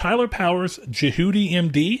Juanillo, Tyler Powers, Jehudi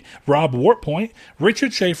MD, Rob Wartpoint,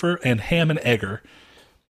 Richard Schaefer, and Hammond Egger.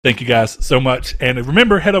 Thank you guys so much. And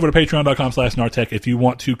remember, head over to patreon.com/Nartech if you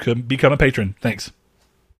want to become a patron. Thanks.